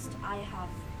past.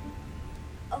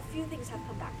 A few things have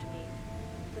come back to me,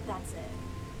 but that's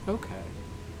it. Okay.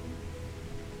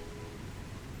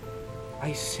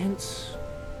 I sense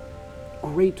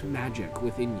great magic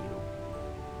within you.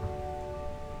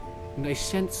 And I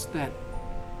sense that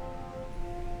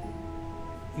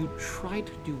you try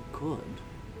to do good.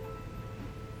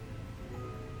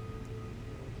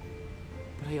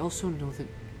 But I also know that...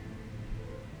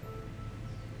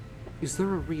 Is there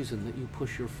a reason that you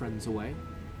push your friends away?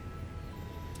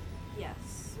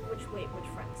 Yes. Which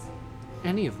friends?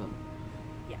 Any of them?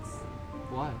 Yes.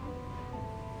 Why?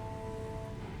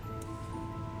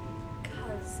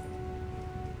 Because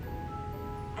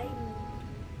I'm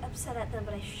upset at them,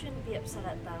 but I shouldn't be upset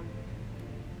at them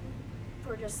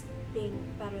for just being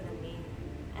better than me.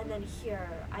 And then here,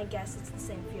 I guess it's the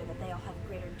same fear that they all have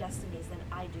greater destinies than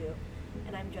I do,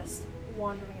 and I'm just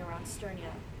wandering around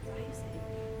Sternia. What do you say?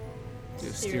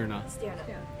 Stirna. Sterna.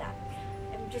 Yeah. That.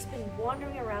 I've just been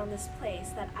wandering around this place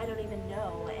that I don't even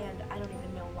know, and I don't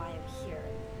even know why I'm here,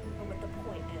 or what the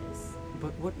point is.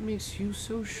 But what makes you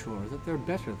so sure that they're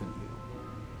better than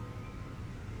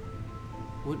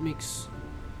you?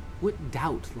 What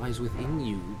doubt lies within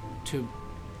you to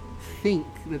think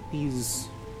that these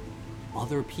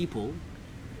other people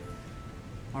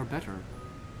are better?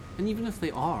 And even if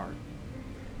they are,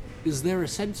 is there a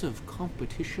sense of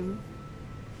competition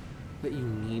that you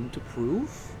need to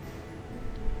prove?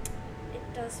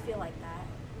 It does feel like that.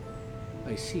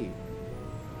 I see.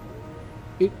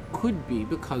 It could be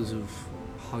because of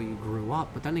how you grew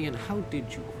up, but then again, how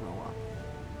did you grow up?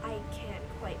 I can't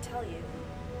quite tell you.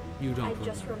 You don't I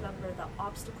just remember the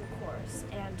obstacle course,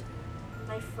 and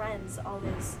my friends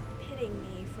always pitting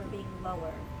me for being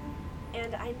lower.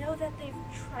 And I know that they've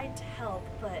tried to help,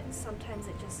 but sometimes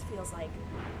it just feels like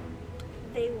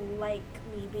they like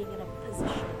me being in a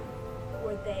position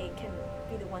where they can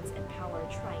be the ones in power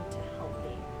trying to help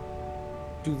me.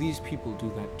 Do these people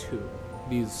do that too?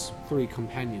 These three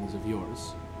companions of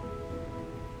yours?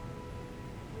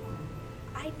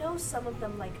 I know some of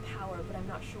them like power, but I'm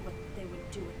not sure what they would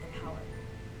do with the power.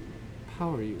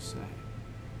 Power, you say?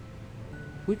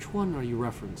 Which one are you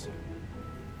referencing?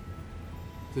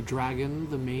 The dragon,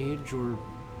 the mage, or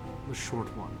the short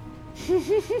one?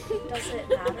 Does it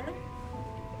matter?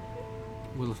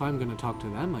 Well, if I'm going to talk to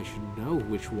them, I should know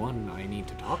which one I need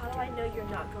to talk How do to. I know you're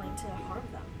not going to harm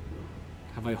them?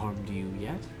 Have I harmed you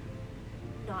yet?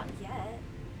 Not yet.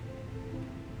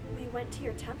 We went to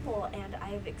your temple, and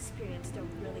I've experienced a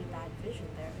really bad vision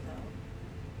there,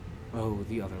 though. Oh,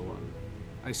 the other one.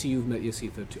 I see you've met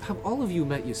Yasitha too. Have all of you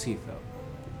met Yasitha?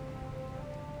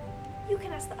 You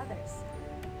can ask the others.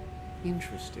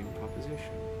 Interesting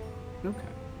proposition.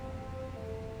 Okay.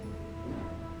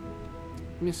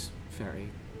 Miss Fairy,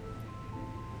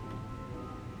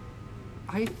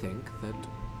 I think that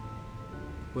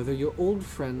whether your old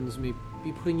friends may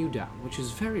be putting you down, which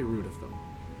is very rude of them,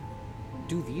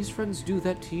 do these friends do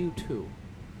that to you too?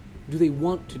 Do they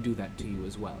want to do that to you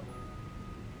as well?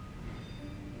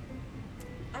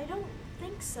 I don't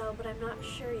think so, but I'm not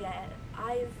sure yet.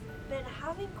 I've been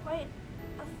having quite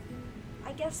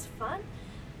I guess fun?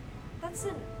 That's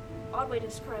an odd way to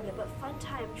describe it, but fun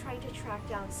time trying to track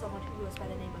down someone who goes by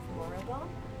the name of Morobone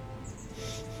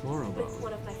with Morobone.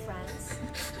 one of my friends.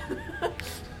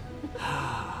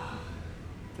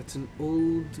 That's an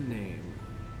old name.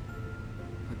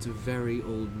 That's a very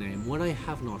old name. One I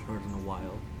have not heard in a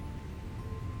while.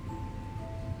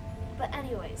 But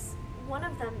anyways, one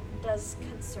of them does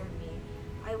concern me.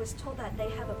 I was told that they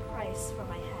have a price for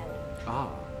my head.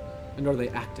 Ah. And are they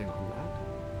acting on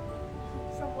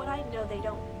that? From what I know, they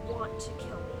don't want to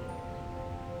kill me.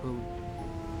 Well,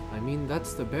 I mean,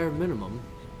 that's the bare minimum.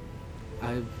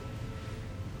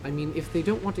 I mean, if they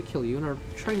don't want to kill you and are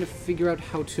trying to figure out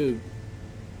how to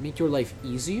make your life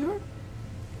easier,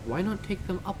 why not take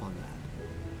them up on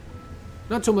that?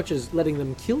 Not so much as letting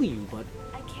them kill you, but...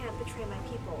 I can't betray my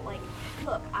people. Like,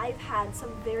 look, I've had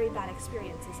some very bad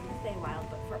experiences in the Feywild,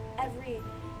 but for every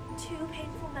 2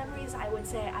 painful memories, I would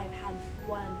say I've had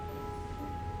one,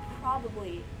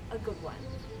 probably a good one.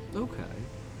 Okay.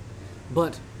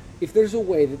 But if there's a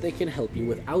way that they can help you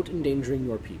without endangering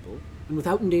your people, and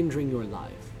without endangering your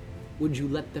life, would you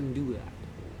let them do that?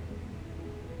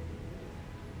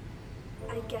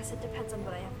 I guess it depends on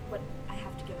what I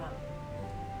have to give up.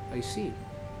 I see.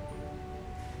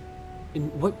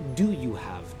 And what do you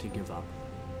have to give up?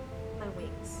 My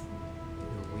wings.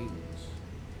 Your wings.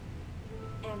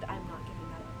 And I'm not giving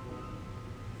that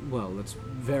up. Well, that's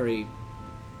very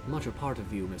much a part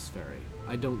of you, Miss Fairy.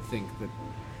 I don't think that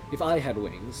if I had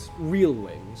wings, real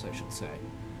wings, I should say,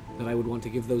 that I would want to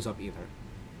give those up either.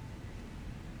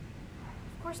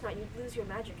 Of course not. You'd lose your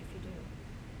magic if you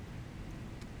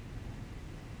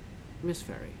do. Miss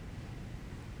Fairy,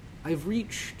 I've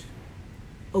reached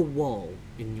a wall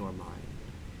in your mind.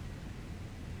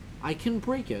 I can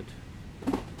break it.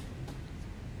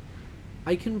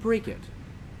 I can break it,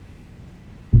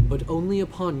 but only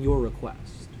upon your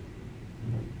request.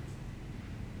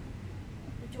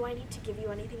 Do I need to give you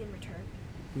anything in return?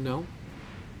 No.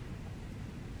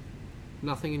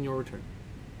 Nothing in your return.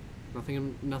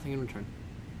 Nothing in return.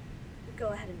 Go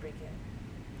ahead and break it.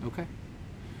 Okay.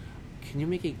 Can you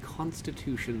make a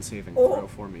Constitution saving throw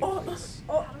for me, please?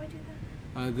 How do I do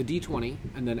that? The D20,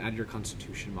 and then add your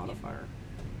Constitution modifier.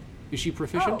 Is she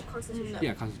proficient? Oh, Constitution.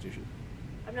 Yeah, Constitution.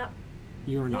 I'm not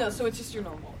You're not. No, so it's just your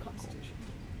normal constitution.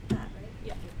 that, right?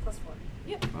 Yeah. Plus 4.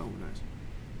 Yep. Oh, nice.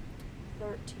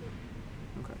 13.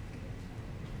 Okay.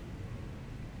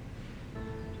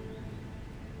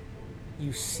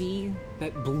 You see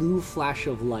that blue flash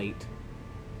of light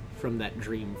from that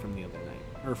dream from the other night,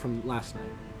 or from last night.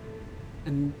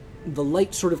 And the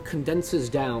light sort of condenses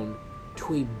down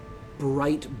to a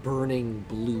bright, burning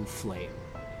blue flame.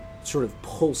 It sort of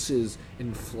pulses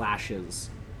and flashes.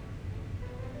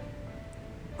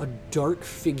 A dark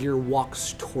figure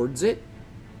walks towards it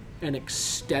and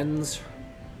extends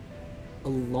a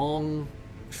long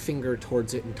finger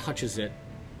towards it and touches it.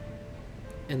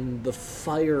 And the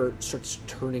fire starts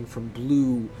turning from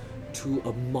blue to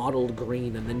a mottled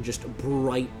green and then just a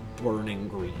bright burning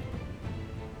green.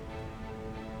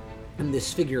 And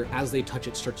this figure, as they touch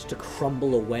it, starts to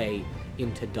crumble away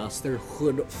into dust. Their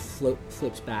hood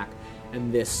flips back,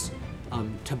 and this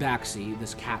tabaxi,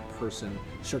 this cat person,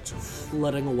 starts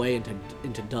flooding away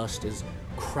into dust as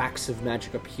cracks of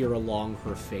magic appear along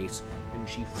her face, and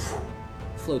she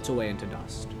floats away into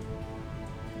dust.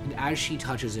 And as she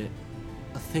touches it,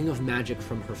 a thing of magic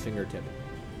from her fingertip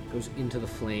goes into the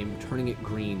flame, turning it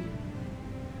green,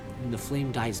 and the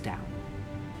flame dies down.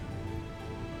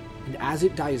 And as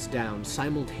it dies down,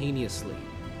 simultaneously,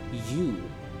 you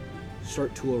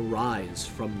start to arise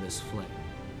from this flame.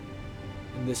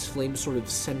 And this flame sort of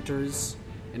centers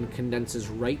and condenses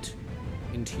right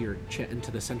into into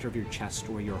the center of your chest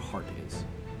where your heart is.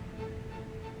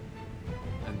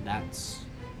 And that's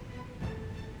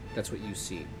what you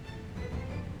see.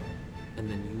 And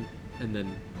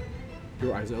then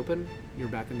your eyes open, you're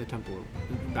back in the temple,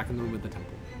 back in the room at the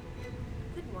temple.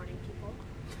 Good morning, people.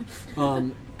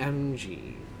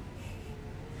 MG.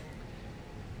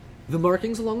 The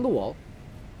markings along the wall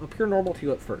appear normal to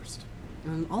you at first.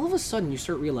 And all of a sudden you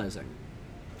start realizing,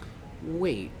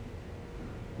 wait,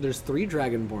 there's 3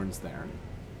 dragonborns there.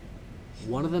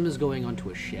 One of them is going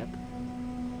onto a ship.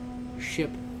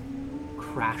 Ship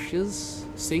crashes,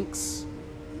 sinks.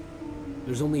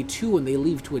 There's only 2 and they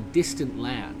leave to a distant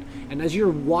land. And as you're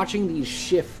watching these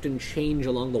shift and change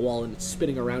along the wall and it's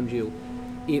spinning around you,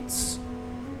 it's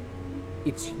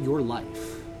your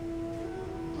life.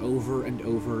 Over and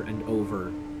over and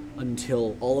over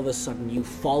until all of a sudden you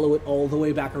follow it all the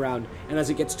way back around, and as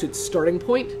it gets to its starting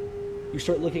point, you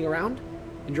start looking around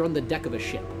and you're on the deck of a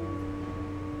ship.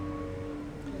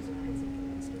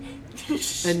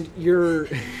 And you're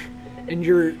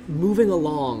moving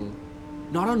along,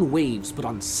 not on waves, but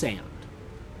on sand.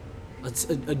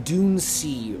 A dune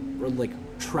sea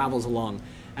travels along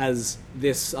as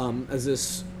this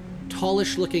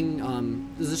tallish-looking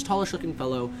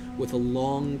fellow with a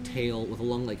long tail, with a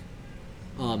long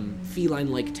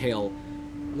feline-like tail,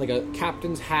 like a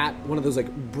captain's hat, one of those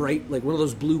bright, one of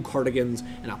those blue cardigans,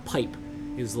 and a pipe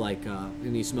is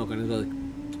and he's smoking. And he's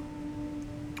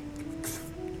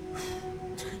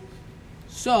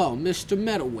so, Mr.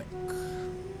 Meadowwick,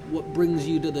 what brings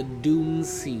you to the Dune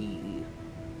Sea?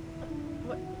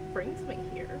 What brings me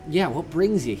here? Yeah, what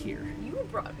brings you here? You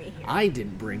brought me here. I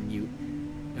didn't bring you.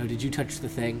 Oh, did you touch the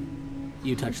thing?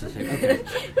 You touched the thing. Okay.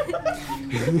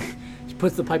 He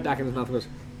puts the pipe back in his mouth and goes,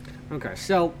 okay,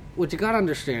 so what you gotta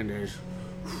understand is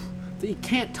that you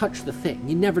can't touch the thing.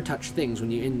 You never touch things when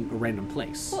you're in a random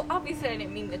place. Well, obviously I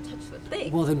didn't mean to touch the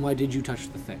thing. Well, then why did you touch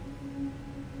the thing?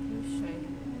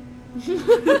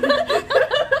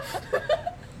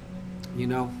 You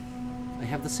know, I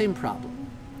have the same problem.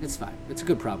 It's fine. It's a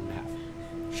good problem to have.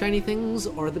 Shiny things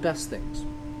are the best things.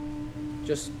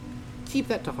 Just keep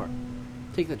that to heart.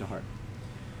 Take that to heart.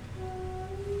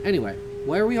 Anyway,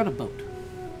 why are we on a boat?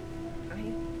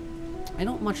 I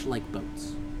don't much like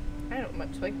boats. I don't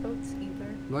much like boats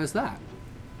either. Why is that?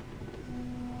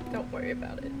 Don't worry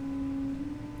about it.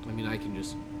 I mean, I can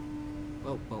just...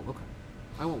 Well, okay.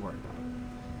 I won't worry about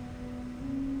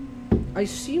it. I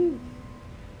seem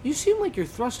You seem like you're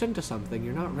thrust into something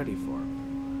you're not ready for.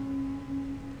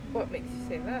 What makes you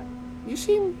say that? You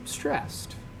seem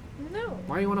stressed. No.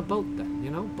 Why are you on a boat then?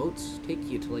 You know, boats take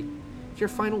you to, like, your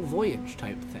final voyage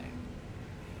type thing.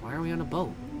 Why are we on a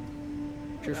boat?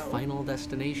 It's your final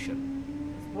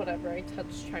destination. Whatever I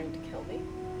touch trying to kill me.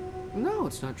 No,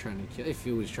 it's not trying to kill. If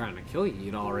it was trying to kill you,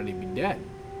 you'd already be dead.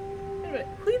 Wait a minute,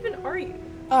 who even are you?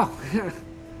 Oh,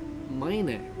 my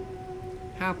name.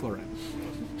 Haplarin.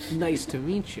 Nice to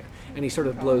meet you. And he sort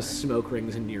of blows smoke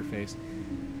rings into your face.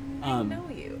 I know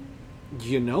you.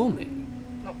 You know me?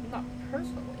 No, not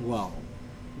personally. Well,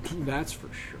 that's for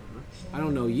sure. I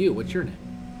don't know you. What's your name?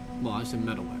 Well, I said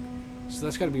Metalwick. So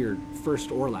that's got to be your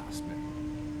first or last name.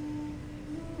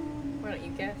 Why don't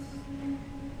you guess?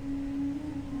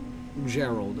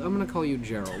 Gerald. I'm going to call you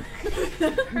Gerald.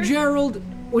 Gerald,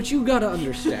 what you got to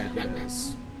understand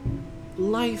is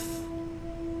life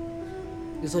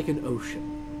is like an ocean.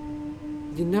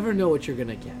 You never know what you're going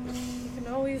to get. You can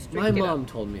always drink My it mom up.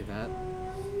 told me that.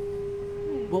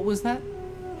 What was that?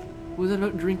 Was it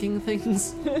about drinking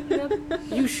things?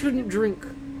 You shouldn't drink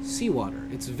seawater.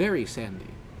 It's very sandy.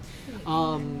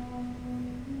 I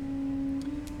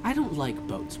don't like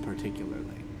boats particularly.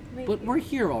 But we're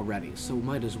here already, so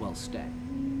might as well stay.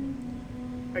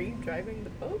 Are you driving the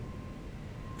boat?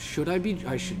 Should I be?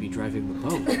 I should be driving the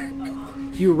boat.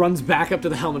 He runs back up to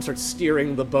the helm and starts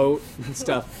steering the boat and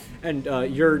stuff. And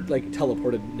you're, like,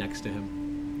 teleported next to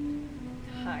him.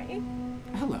 Hi.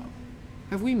 Hello.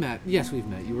 Have we met? Yes, we've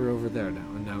met. You were over there now,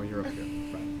 and now you're up here.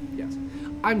 Right. Yes.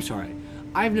 I'm sorry.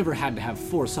 I've never had to have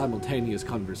 4 simultaneous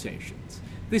conversations.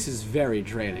 This is very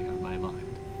draining on my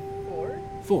mind. 4?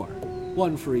 4.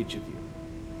 1 for each of you.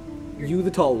 You,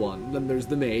 the tall one, then there's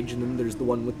the mage, and then there's the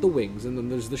one with the wings, and then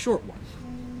there's the short one.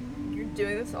 You're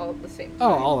doing this all at the same time?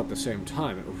 Oh, all at the same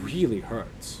time. It really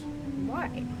hurts.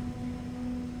 Why?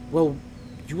 Well,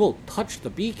 you will touch the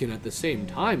beacon at the same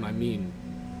time. I mean,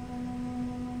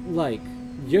 like,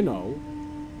 you know.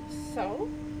 So?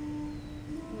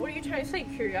 What are you trying to say?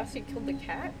 Curiosity killed the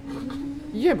cat?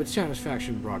 Yeah, but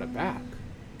satisfaction brought it back.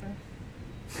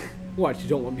 What, you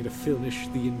don't want me to finish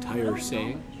the entire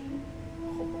saying?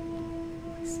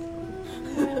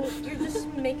 Well, you're just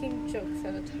making jokes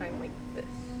at a time like this.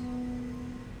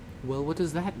 Well, what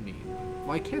does that mean?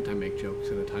 Why can't I make jokes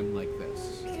at a time like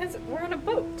this? Because we're on a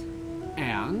boat.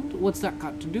 And what's that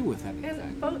got to do with anything?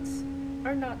 And boats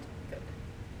are not good.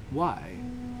 Why?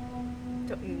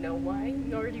 Don't you know why?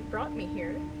 You already brought me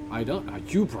here. I don't.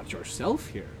 You brought yourself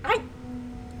here.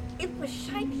 It was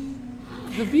shiny.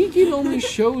 The beacon only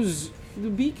shows. The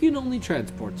beacon only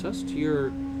transports us to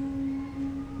your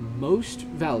most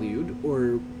valued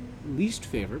or least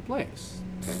favorite place.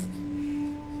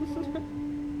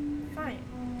 Fine.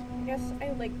 I guess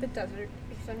I like the desert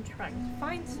because I'm trying to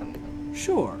find someone.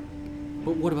 Sure,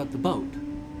 but what about the boat?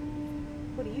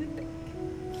 What do you think?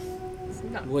 It's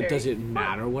not What very does it fun.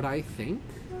 matter what I think?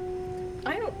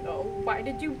 I don't know. Why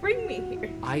did you bring me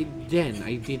here? I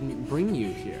didn't bring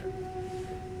you here.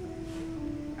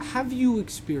 Have you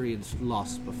experienced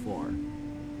loss before,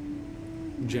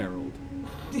 Gerald?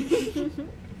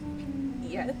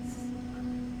 Yes,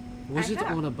 Was I it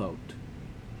have. on a boat?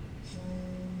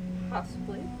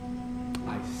 possibly.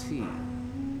 I see.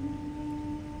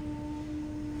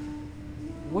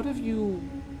 What have you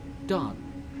done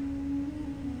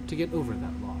to get over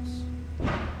that loss?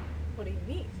 What do you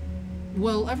mean?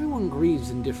 Well, everyone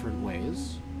grieves in different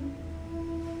ways.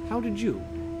 How did you?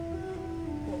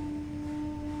 Well,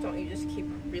 don't you just keep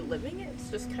reliving it? It's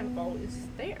just kind of always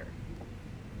there.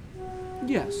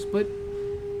 Yes, but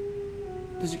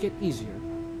does it get easier?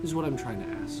 Is what I'm trying to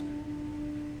ask.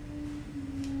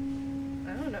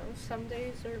 I don't know. Some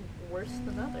days are worse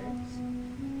than others.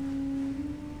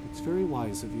 It's very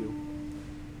wise of you.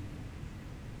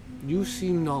 You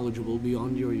seem knowledgeable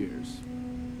beyond your years,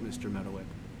 Mr. Meadowit.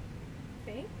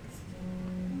 Thanks.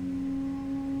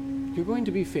 You're going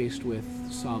to be faced with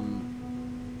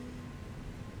some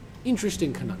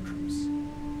interesting conundrums.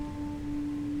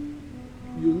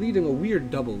 You're leading a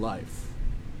weird double life.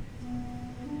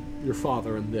 Your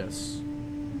father and this.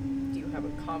 Do you have a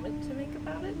comment to make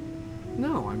about it?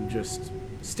 No, I'm just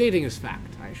stating as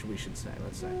fact, we should say,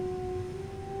 let's say.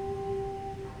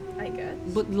 I guess.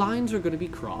 But lines are going to be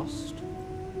crossed.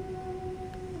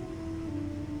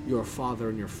 Your father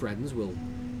and your friends will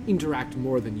interact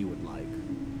more than you would like.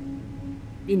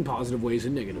 In positive ways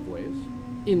and negative ways.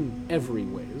 In every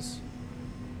ways.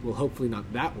 Well, hopefully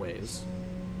not that ways,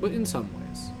 but in some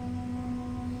ways.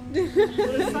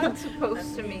 What is that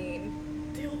supposed to mean?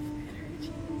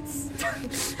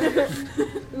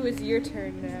 Ooh, it's your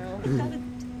turn now.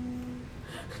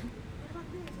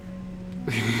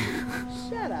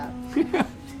 Shut up.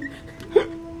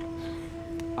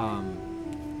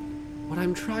 What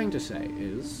I'm trying to say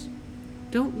is,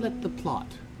 don't let the plot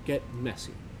get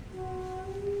messy.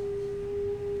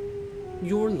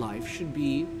 Your life should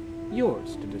be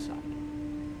yours to decide.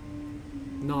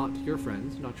 Not your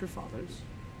friends, not your father's.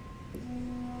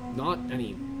 Not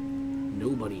any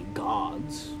nobody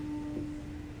gods.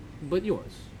 But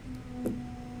yours.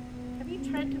 Have you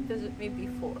tried to visit me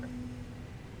before?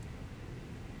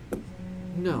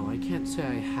 No, I can't say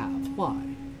I have. Why?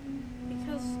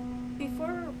 Because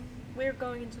before we were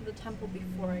going into the temple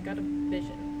before, I got a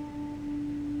vision.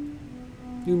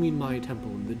 You mean my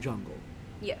temple in the jungle?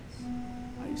 Yes.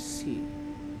 I see.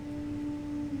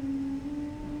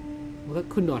 Well, that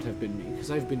could not have been me,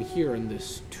 because I've been here in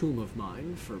this tomb of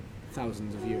mine for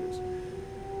thousands of years.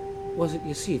 Was it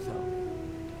Yasitho?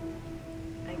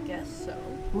 I guess so.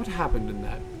 What happened in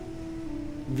that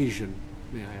vision,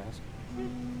 may I ask?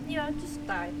 Yeah, it just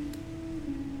died.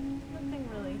 Nothing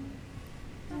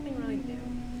really new.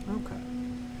 Okay.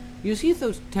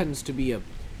 Yasitho tends to be a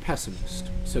pessimist,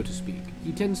 so to speak.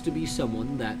 He tends to be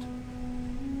someone that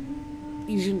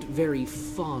isn't very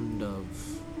fond of,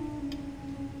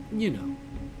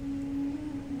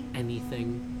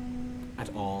 anything at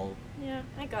all. Yeah,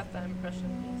 I got that impression.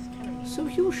 He's kind of mean. So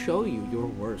he'll show you your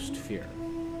worst fear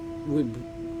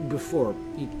before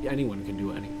anyone can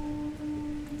do anything.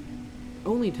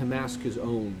 Only to mask his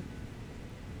own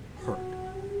hurt.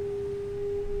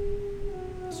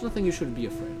 It's nothing you should be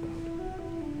afraid about.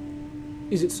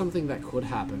 Is it something that could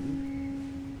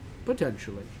happen?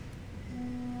 Potentially.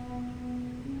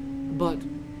 But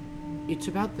it's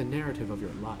about the narrative of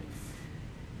your life.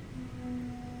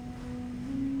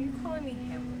 You're calling me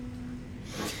Hamlet.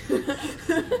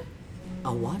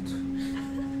 A what?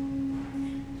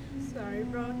 Sorry,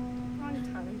 wrong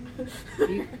time.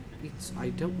 I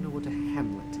don't know what a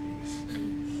hamlet is.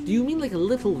 Do you mean like a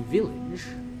little village?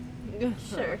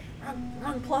 Sure.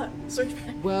 Wrong plot. Search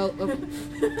back. Well,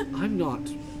 I'm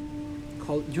not.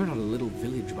 You're not a little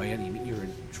village by any means. You're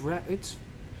a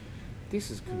This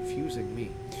is confusing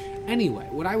me. Anyway,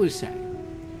 what I was saying.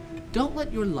 Don't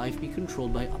let your life be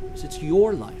controlled by others. It's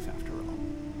your life, after all.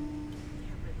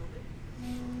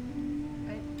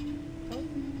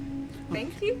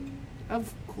 Thank you.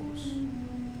 Of course.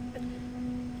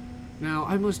 Now,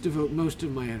 I must devote most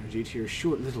of my energy to your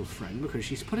short little friend because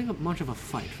she's putting up much of a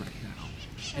fight right now.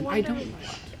 And I don't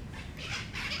like it.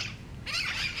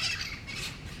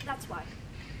 That's why.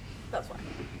 That's why.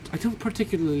 I don't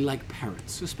particularly like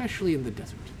parrots, especially in the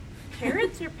desert.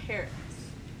 Carrots or parrots?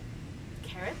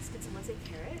 Carrots? Did someone say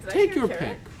carrot? Did I Take hear your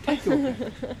carrot? pick. Take your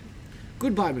pick.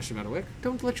 Goodbye, Mr. Meadowick.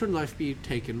 Don't let your life be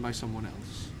taken by someone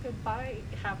else. Goodbye,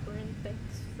 Happerin.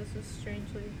 Thanks. This is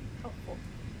strangely helpful.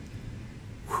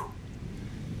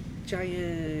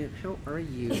 Giant, how are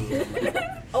you?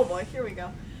 Oh boy, here we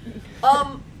go.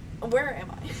 Where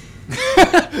am I?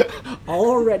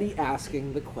 Already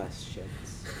asking the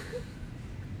questions.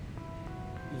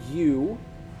 You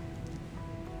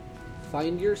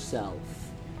find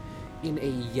yourself in a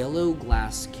yellow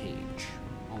glass cage,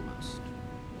 almost.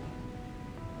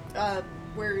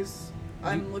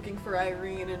 I'm looking for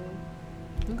Irene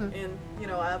Okay. and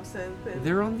Absinthe and...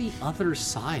 They're on the other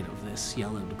side of this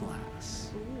yellowed glass.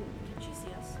 Can she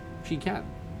see us? She can.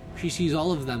 She sees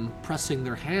all of them pressing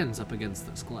their hands up against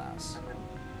this glass.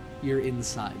 You're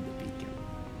inside the beacon.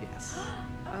 Yes.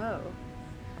 Oh.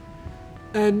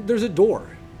 And there's a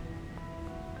door.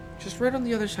 Just right on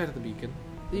the other side of the beacon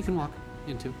that you can walk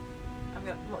into.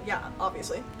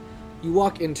 Obviously. You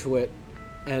walk into it,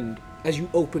 and as you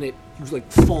open it, you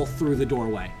fall through the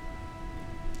doorway.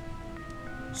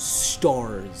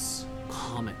 Stars,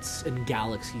 comets, and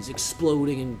galaxies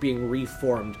exploding and being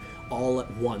reformed all at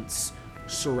once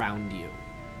surround you.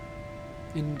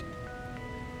 And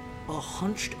a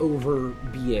hunched over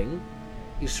being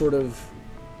is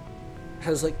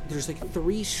there's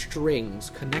 3 strings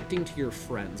connecting to your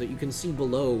friends that you can see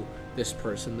below this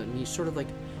person, and he's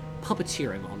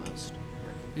puppeteering almost.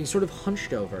 And he's sort of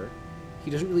hunched over.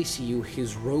 He doesn't really see you.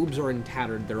 His robes are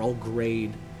tattered. They're all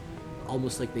grayed,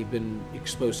 almost like they've been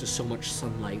exposed to so much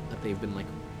sunlight that they've been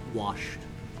washed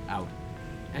out.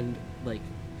 And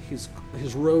his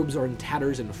robes are in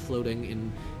tatters and floating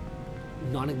in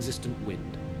non-existent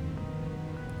wind.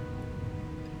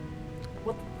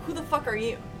 Who the fuck are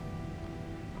you?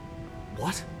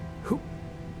 What? Who?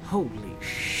 Holy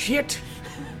shit!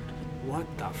 What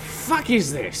the fuck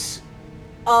is this?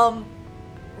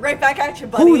 Right back at you,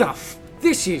 buddy. Who the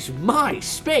This is my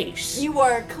space! You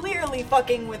are clearly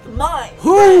fucking with mine.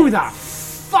 Who the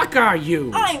fuck are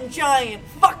you? I'm Giant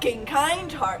fucking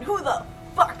Kindheart. Who the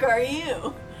fuck are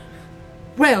you?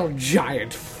 Well,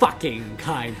 giant fucking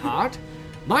kind heart.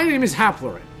 My name is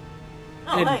Haplorin.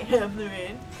 Oh, And- I have the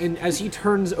rain. And as he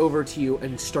turns over to you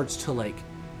and starts to, like,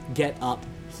 get up,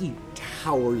 he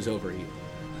towers over you.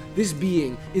 This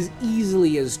being is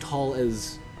easily as tall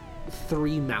as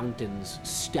 3 mountains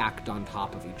stacked on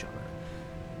top of each other.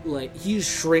 Like, he's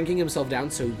shrinking himself down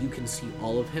so you can see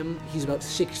all of him. He's about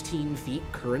 16 feet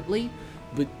currently,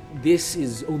 but this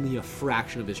is only a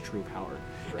fraction of his true power.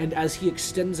 And as he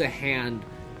extends a hand,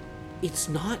 it's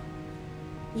not...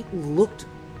 It looked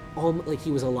like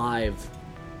he was alive,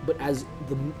 but as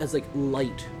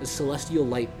light, as celestial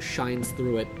light shines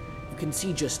through it, you can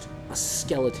see just a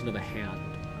skeleton of a hand.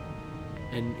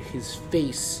 And his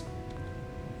face,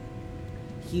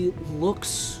 he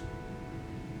looks...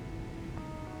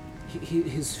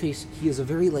 His face, he is a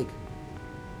very, like...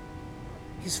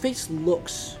 His face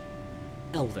looks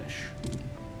elvish.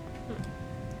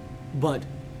 But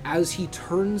as he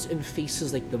turns and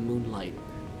faces, like, the moonlight,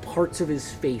 parts of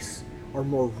his face are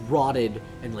more rotted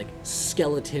and, like,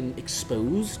 skeleton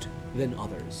exposed than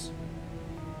others.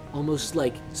 Almost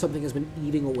like something has been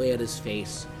eating away at his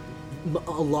face.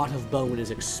 A lot of bone is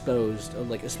exposed,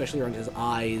 like, especially around his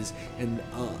eyes, and,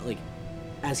 like,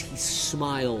 as he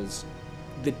smiles,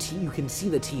 you can see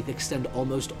the teeth extend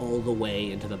almost all the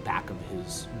way into the back of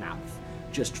his mouth,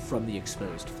 just from the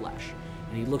exposed flesh.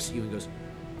 And he looks at you and goes,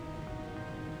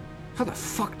 "How the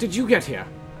fuck did you get here?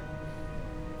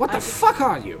 What the fuck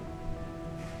are you?"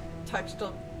 Touched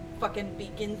a fucking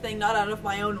beacon thing, not out of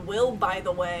my own will, by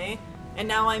the way. And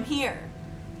now I'm here.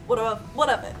 What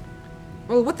of it?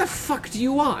 Well, what the fuck do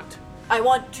you want? I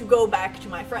want to go back to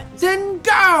my friends. Then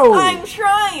go! I'm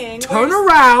trying! Turn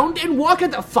around and walk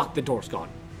at the... Fuck, the door's gone.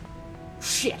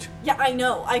 Shit. Yeah, I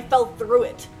know. I fell through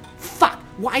it. Fuck,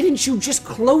 why didn't you just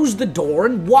close the door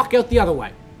and walk out the other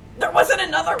way? There wasn't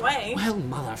another way! Well,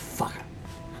 motherfucker.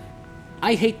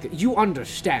 I hate that. You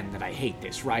understand that I hate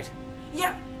this, right?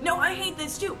 Yeah, no, I hate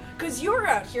this too. Because you're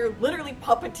out here literally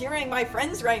puppeteering my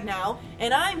friends right now,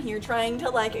 and I'm here trying to,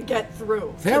 like, get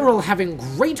through. They're all having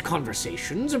great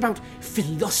conversations about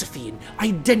philosophy and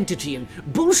identity and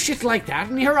bullshit like that,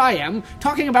 and here I am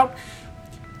talking about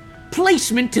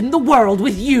placement in the world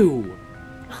with you.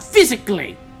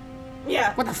 Physically.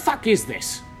 Yeah. What the fuck is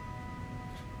this?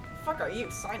 Fuck are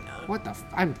you? Side note. What the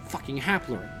I'm fucking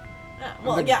Haplorin. Yeah,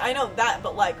 well, yeah, I know that,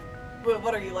 but, like,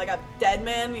 what are you, like a dead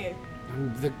man?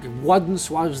 Once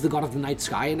was the god of the night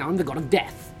sky, and now I'm the god of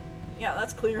death. Yeah,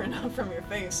 that's clear enough from your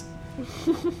face.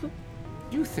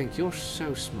 You think you're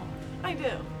so smart. I do.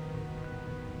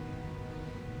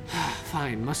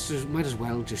 Fine, might as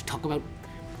well just talk about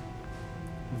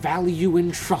value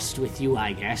and trust with you,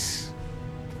 I guess.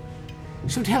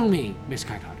 So tell me, Miss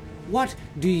Kiteheart, what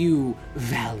do you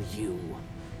value?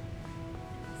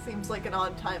 Seems like an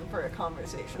odd time for a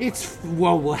conversation.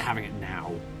 Well, we're having it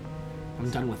now. I'm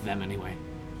done with them anyway.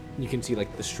 You can see,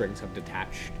 like, the strings have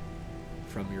detached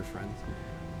from your friends.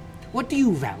 What do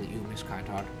you value, Miss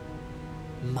Kiteheart?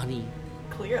 Money?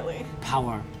 Clearly.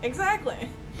 Power? Exactly.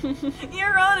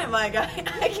 You're on it, my guy.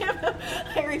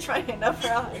 I reach my hand up for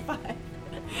a high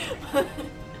five.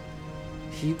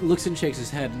 He looks and shakes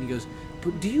his head and he goes,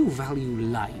 but do you value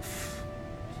life?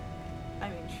 I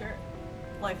mean, sure.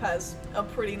 Life has a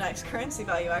pretty nice currency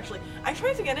value, actually. I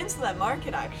tried to get into that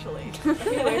market, actually. A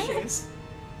few issues.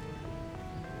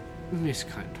 Miss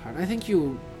Kiteheart, I think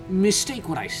you mistake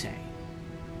what I say.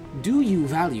 Do you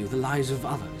value the lives of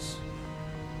others?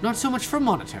 Not so much for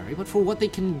monetary, but for what they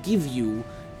can give you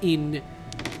in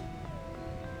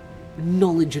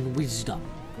knowledge and wisdom.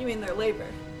 You mean their labor?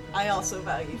 I also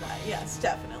value that, yes,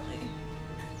 definitely.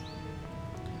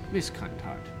 Miss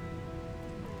Kiteheart,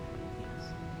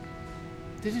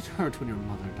 did it hurt when your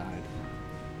mother died?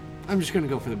 I'm just gonna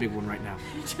go for the big one right now.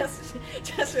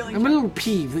 just really... I'm a little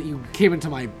peeved that you came into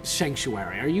my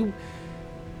sanctuary. Are you...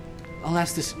 I'll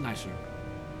ask this nicer.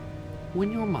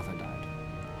 When your mother died,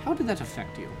 how did that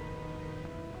affect you?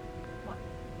 What?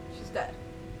 She's dead.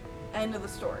 End of the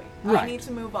story. Right. I need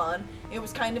to move on. It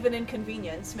was kind of an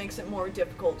inconvenience, makes it more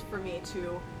difficult for me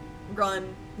to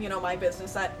run, my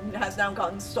business that has now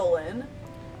gotten stolen.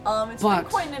 It's been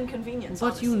quite an inconvenience, But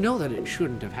honestly. you know that it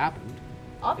shouldn't have happened.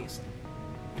 Obviously.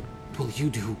 Well, you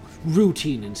do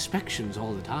routine inspections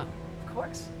all the time. Of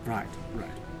course. Right.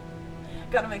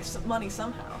 Gotta make some money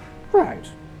somehow. Right.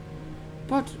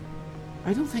 But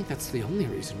I don't think that's the only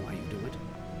reason why you do it.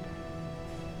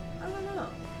 I don't know.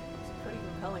 It's a pretty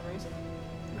compelling reason.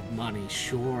 Money,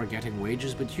 sure, getting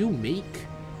wages, but you make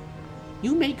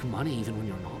money even when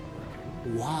you're not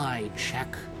working. Why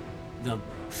check the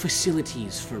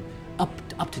facilities for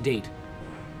up to date?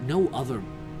 No other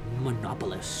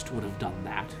monopolist would have done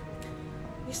that.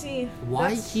 You see,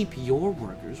 Why keep your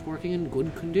workers working in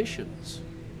good conditions?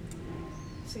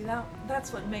 See,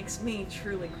 that's what makes me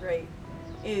truly great,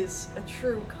 is a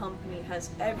true company has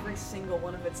every single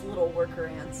one of its little worker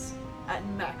ants at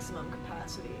maximum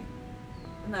capacity.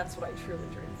 And that's what I truly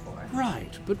dream for.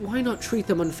 Right, but why not treat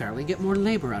them unfairly, get more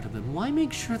labor out of them? Why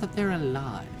make sure that they're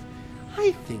alive?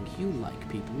 I think you like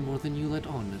people more than you let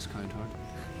on, Miss Kindheart.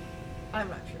 I'm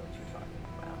not sure what you're talking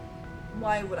about.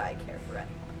 Why would I care for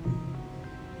anyone?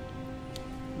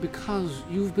 Because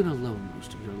you've been alone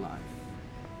most of your life,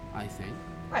 I think.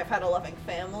 I've had a loving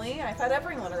family. I've had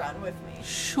everyone around with me.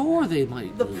 Sure, they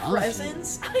might The love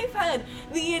presents I've had.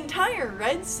 The entire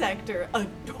red sector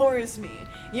adores me.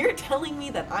 You're telling me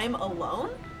that I'm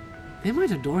alone? you. They might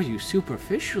adore you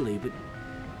superficially, but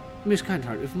Miss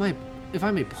Kindheart, if I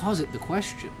may posit the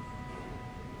question,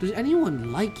 does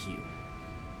anyone like you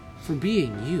for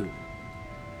being you?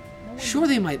 Sure,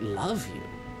 they might love you,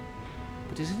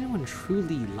 but does anyone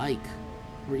truly like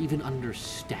or even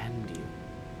understand you?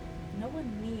 No one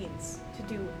needs to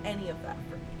do any of that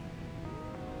for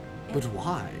me. But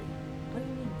why? What do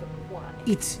you mean, but why?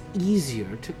 It's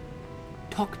easier to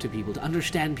talk to people, to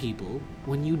understand people,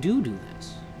 when you do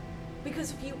this.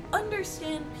 Because if you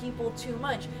understand people too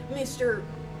much, Mr.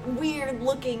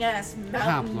 Weird-looking ass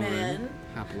mountain man,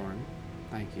 Haplorin.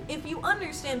 Thank you. if you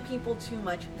understand people too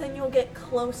much, then you'll get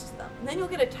close to them. Then you'll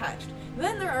get attached.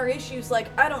 Then there are issues like,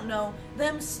 I don't know,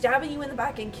 them stabbing you in the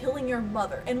back and killing your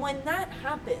mother. And when that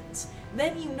happens,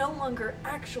 then you no longer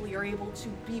actually are able to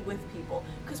be with people.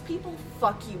 Because people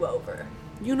fuck you over.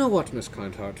 You know what, Miss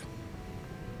Kindheart?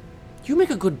 You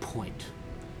make a good point.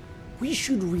 We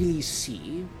should really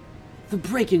see the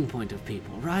breaking point of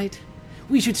people, right?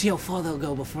 We should see how far they'll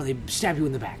go before they stab you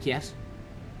in the back, yes?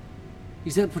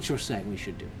 Is that what you're saying we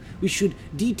should do? We should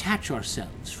detach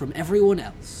ourselves from everyone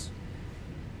else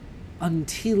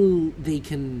until they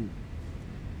can...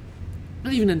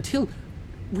 Not even until...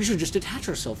 We should just detach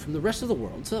ourselves from the rest of the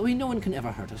world so that way no one can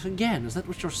ever hurt us again. Is that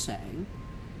what you're saying?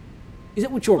 Is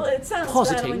that what you're Well, it sounds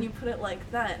positing? bad when you put it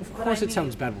like that. Of but course I it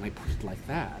sounds mean- bad when I put it like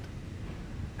that.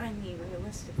 I mean,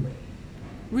 realistically.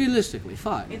 Realistically,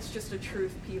 fine. It's just a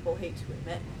truth people hate to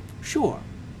admit. Sure.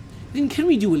 Then can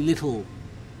we do a little...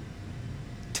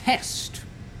 test?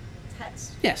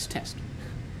 Test. Yes, test.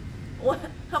 What?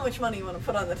 How much money you want to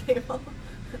put on the table?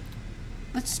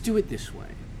 Let's do it this way.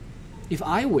 If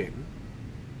I win...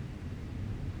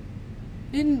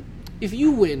 If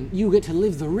you win, you get to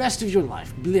live the rest of your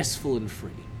life blissful and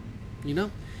free. You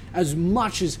know? As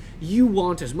much as you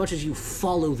want, as much as you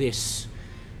follow this...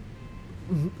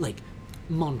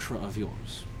 mantra of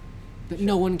yours. That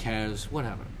no one cares,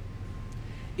 whatever.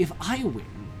 If I win,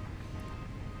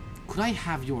 could I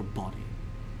have your body?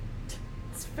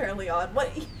 It's fairly odd.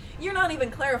 What? You're not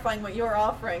even clarifying what you're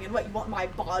offering and what you want my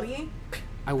body?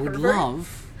 I would Pervert.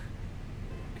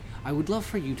 love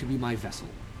for you to be my vessel.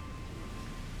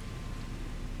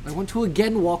 I want to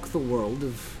again walk the world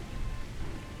of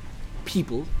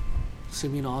people,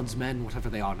 simian odds men, whatever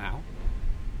they are now.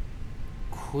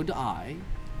 Could I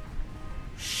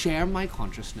share my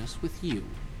consciousness with you?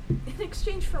 In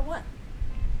exchange for what?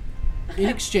 In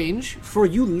exchange for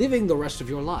you living the rest of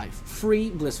your life, free,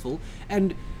 blissful,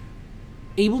 and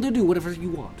able to do whatever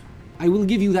you want. I will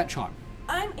give you that charm.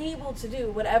 I'm able to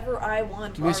do whatever I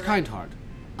want. Miss already. Kindheart,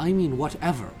 I mean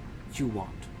whatever you want.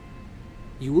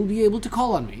 You will be able to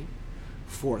call on me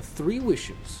for 3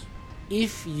 wishes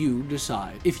if you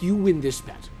decide, if you win this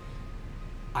bet.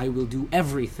 I will do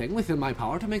everything within my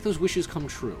power to make those wishes come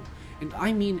true. And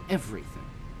I mean everything.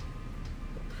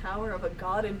 The power of a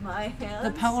god in my hands?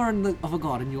 The power of a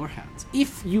god in your hands.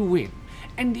 If you win.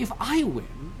 And if I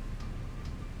win,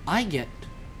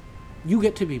 you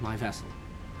get to be my vessel.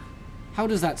 How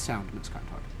does that sound, Miss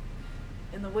Kindheart?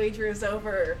 And the wager is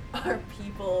over. Are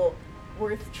people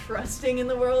worth trusting in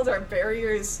the world? Are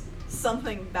barriers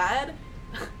something bad?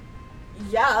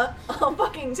 Yeah, I'll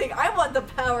fucking take... I want the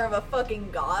power of a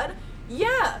fucking god.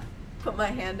 Yeah! Put my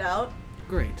hand out.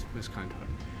 Great, Miss Kindheart.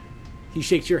 He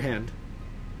shakes your hand.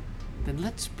 Then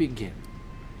let's begin.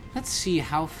 Let's see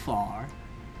how far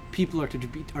people are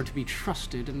to be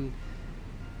trusted and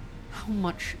how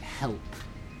much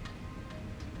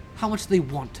they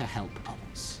want to help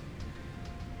others.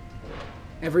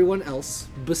 Everyone else,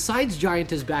 besides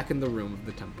Giant, is back in the room of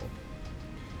the temple.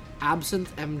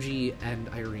 Absinthe, MG, and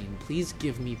Irene, please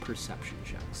give me perception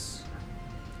checks.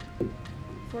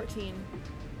 14.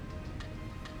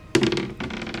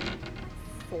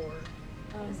 4.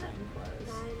 Is that 9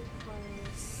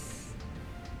 plus...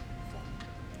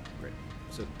 Great.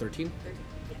 So 13? 13.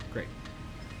 Great.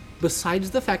 Besides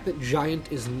the fact that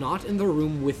Giant is not in the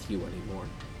room with you anymore,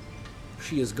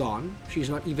 she is gone. She's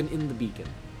not even in the beacon.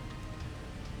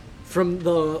 From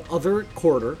the other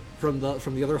corridor, from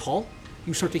the other hall,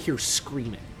 you start to hear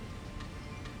screaming.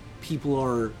 People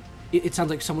are... It sounds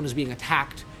like someone is being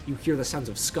attacked. You hear the sounds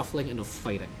of scuffling and of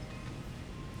fighting.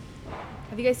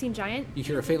 Have you guys seen Giant? You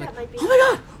hear a faint like, That might be oh my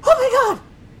god! Oh my god!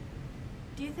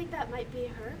 Do you think that might be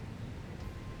her?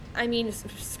 I mean,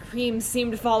 screams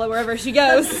seem to follow wherever she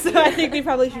goes, so I think we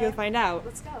probably should go find out.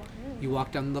 Let's go. You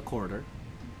walk down the corridor,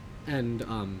 and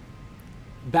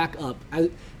back up.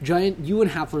 Giant, you and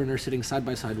Halfling are sitting side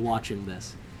by side watching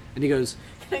this, and he goes,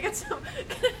 Can I get some?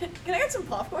 Can I get some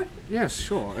popcorn? "Yes,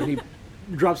 sure." And he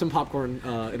drops some popcorn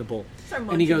in a bowl, Start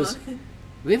and he munching goes, on it.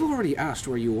 "They've already asked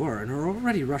where you were, and are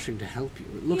already rushing to help you.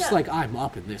 It looks Yeah. like I'm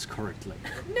up in this currently."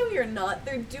 No, you're not.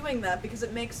 They're doing that because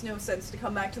it makes no sense to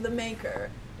come back to the Maker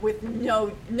with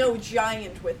no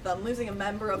giant with them. Losing a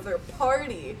member of their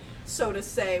party, so to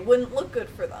say, wouldn't look good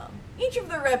for them. Each of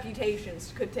their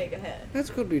reputations could take a hit.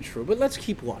 That could be true, but let's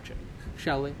keep watching,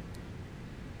 shall we?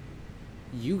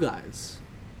 You guys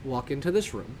walk into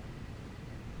this room,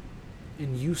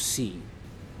 and you see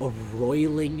a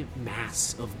roiling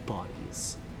mass of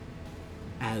bodies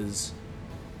as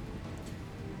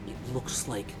it looks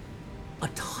like a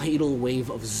tidal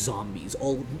wave of zombies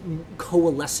all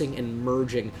coalescing and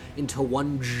merging into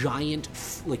one giant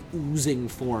oozing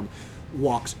form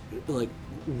walks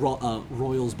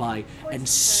roils by and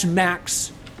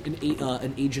smacks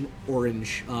an Agent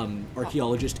Orange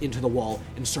archaeologist into the wall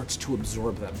and starts to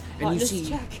absorb them. And you Hotness see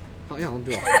check. Oh, yeah, I'll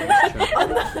do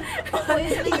it.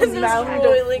 Poisoning his mouth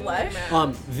boiling of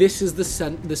flesh. This is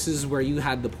this is where you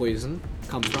had the poison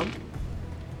come from.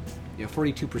 Yeah,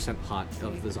 42% hot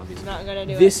of the zombies. Not gonna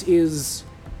do This is,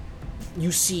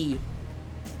 you see,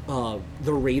 the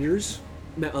raiders,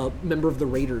 member of the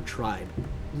raider tribe,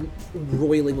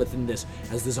 roiling within this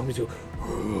as the zombies go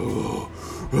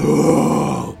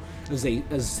as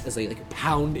they like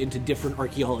pound into different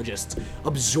archaeologists,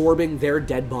 absorbing their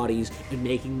dead bodies and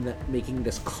making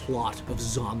this clot of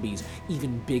zombies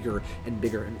even bigger and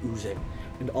bigger and oozing.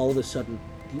 And all of a sudden,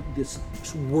 this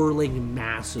swirling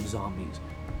mass of zombies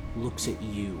looks at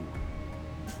you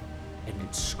and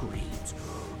it screams.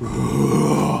 You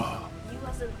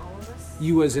as in all of us?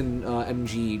 You as in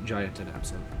MG, Giant, and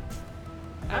Absinthe.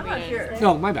 I'm not here.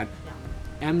 No, my bad.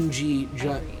 MG,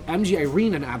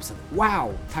 Irene, and Absinthe.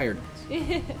 Wow, tired.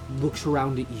 Looks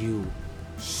around at you,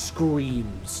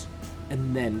 screams,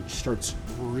 and then starts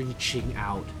reaching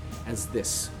out as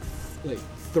this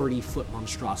 30-foot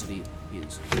monstrosity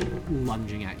is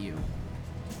lunging at you.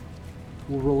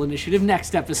 We'll roll initiative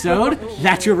next episode.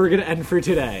 That's where we're going to end for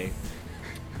today.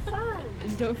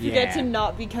 And don't forget Yeah. to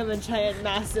not become a giant,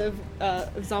 massive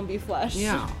zombie flesh.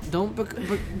 Yeah,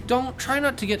 don't try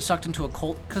not to get sucked into a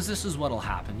cult, because this is what'll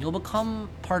happen. You'll become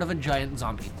part of a giant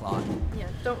zombie clot. Yeah,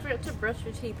 don't forget to brush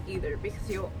your teeth either, because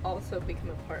you'll also become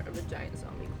a part of a giant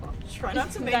zombie clot. Try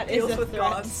not to make That is deals a with threat.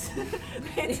 gods.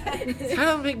 Try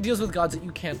not to make deals with gods that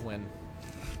you can't win.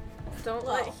 Don't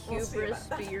Well, let we'll see hubris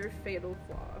about be that. your fatal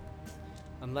flaw.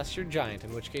 Unless you're giant,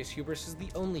 in which case hubris is the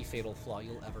only fatal flaw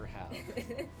you'll ever have.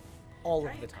 All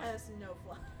of the Giant time. has no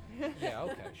flaw. Yeah,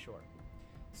 okay, sure.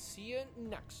 See you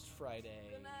next Friday.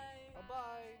 Good night.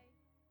 Bye-bye.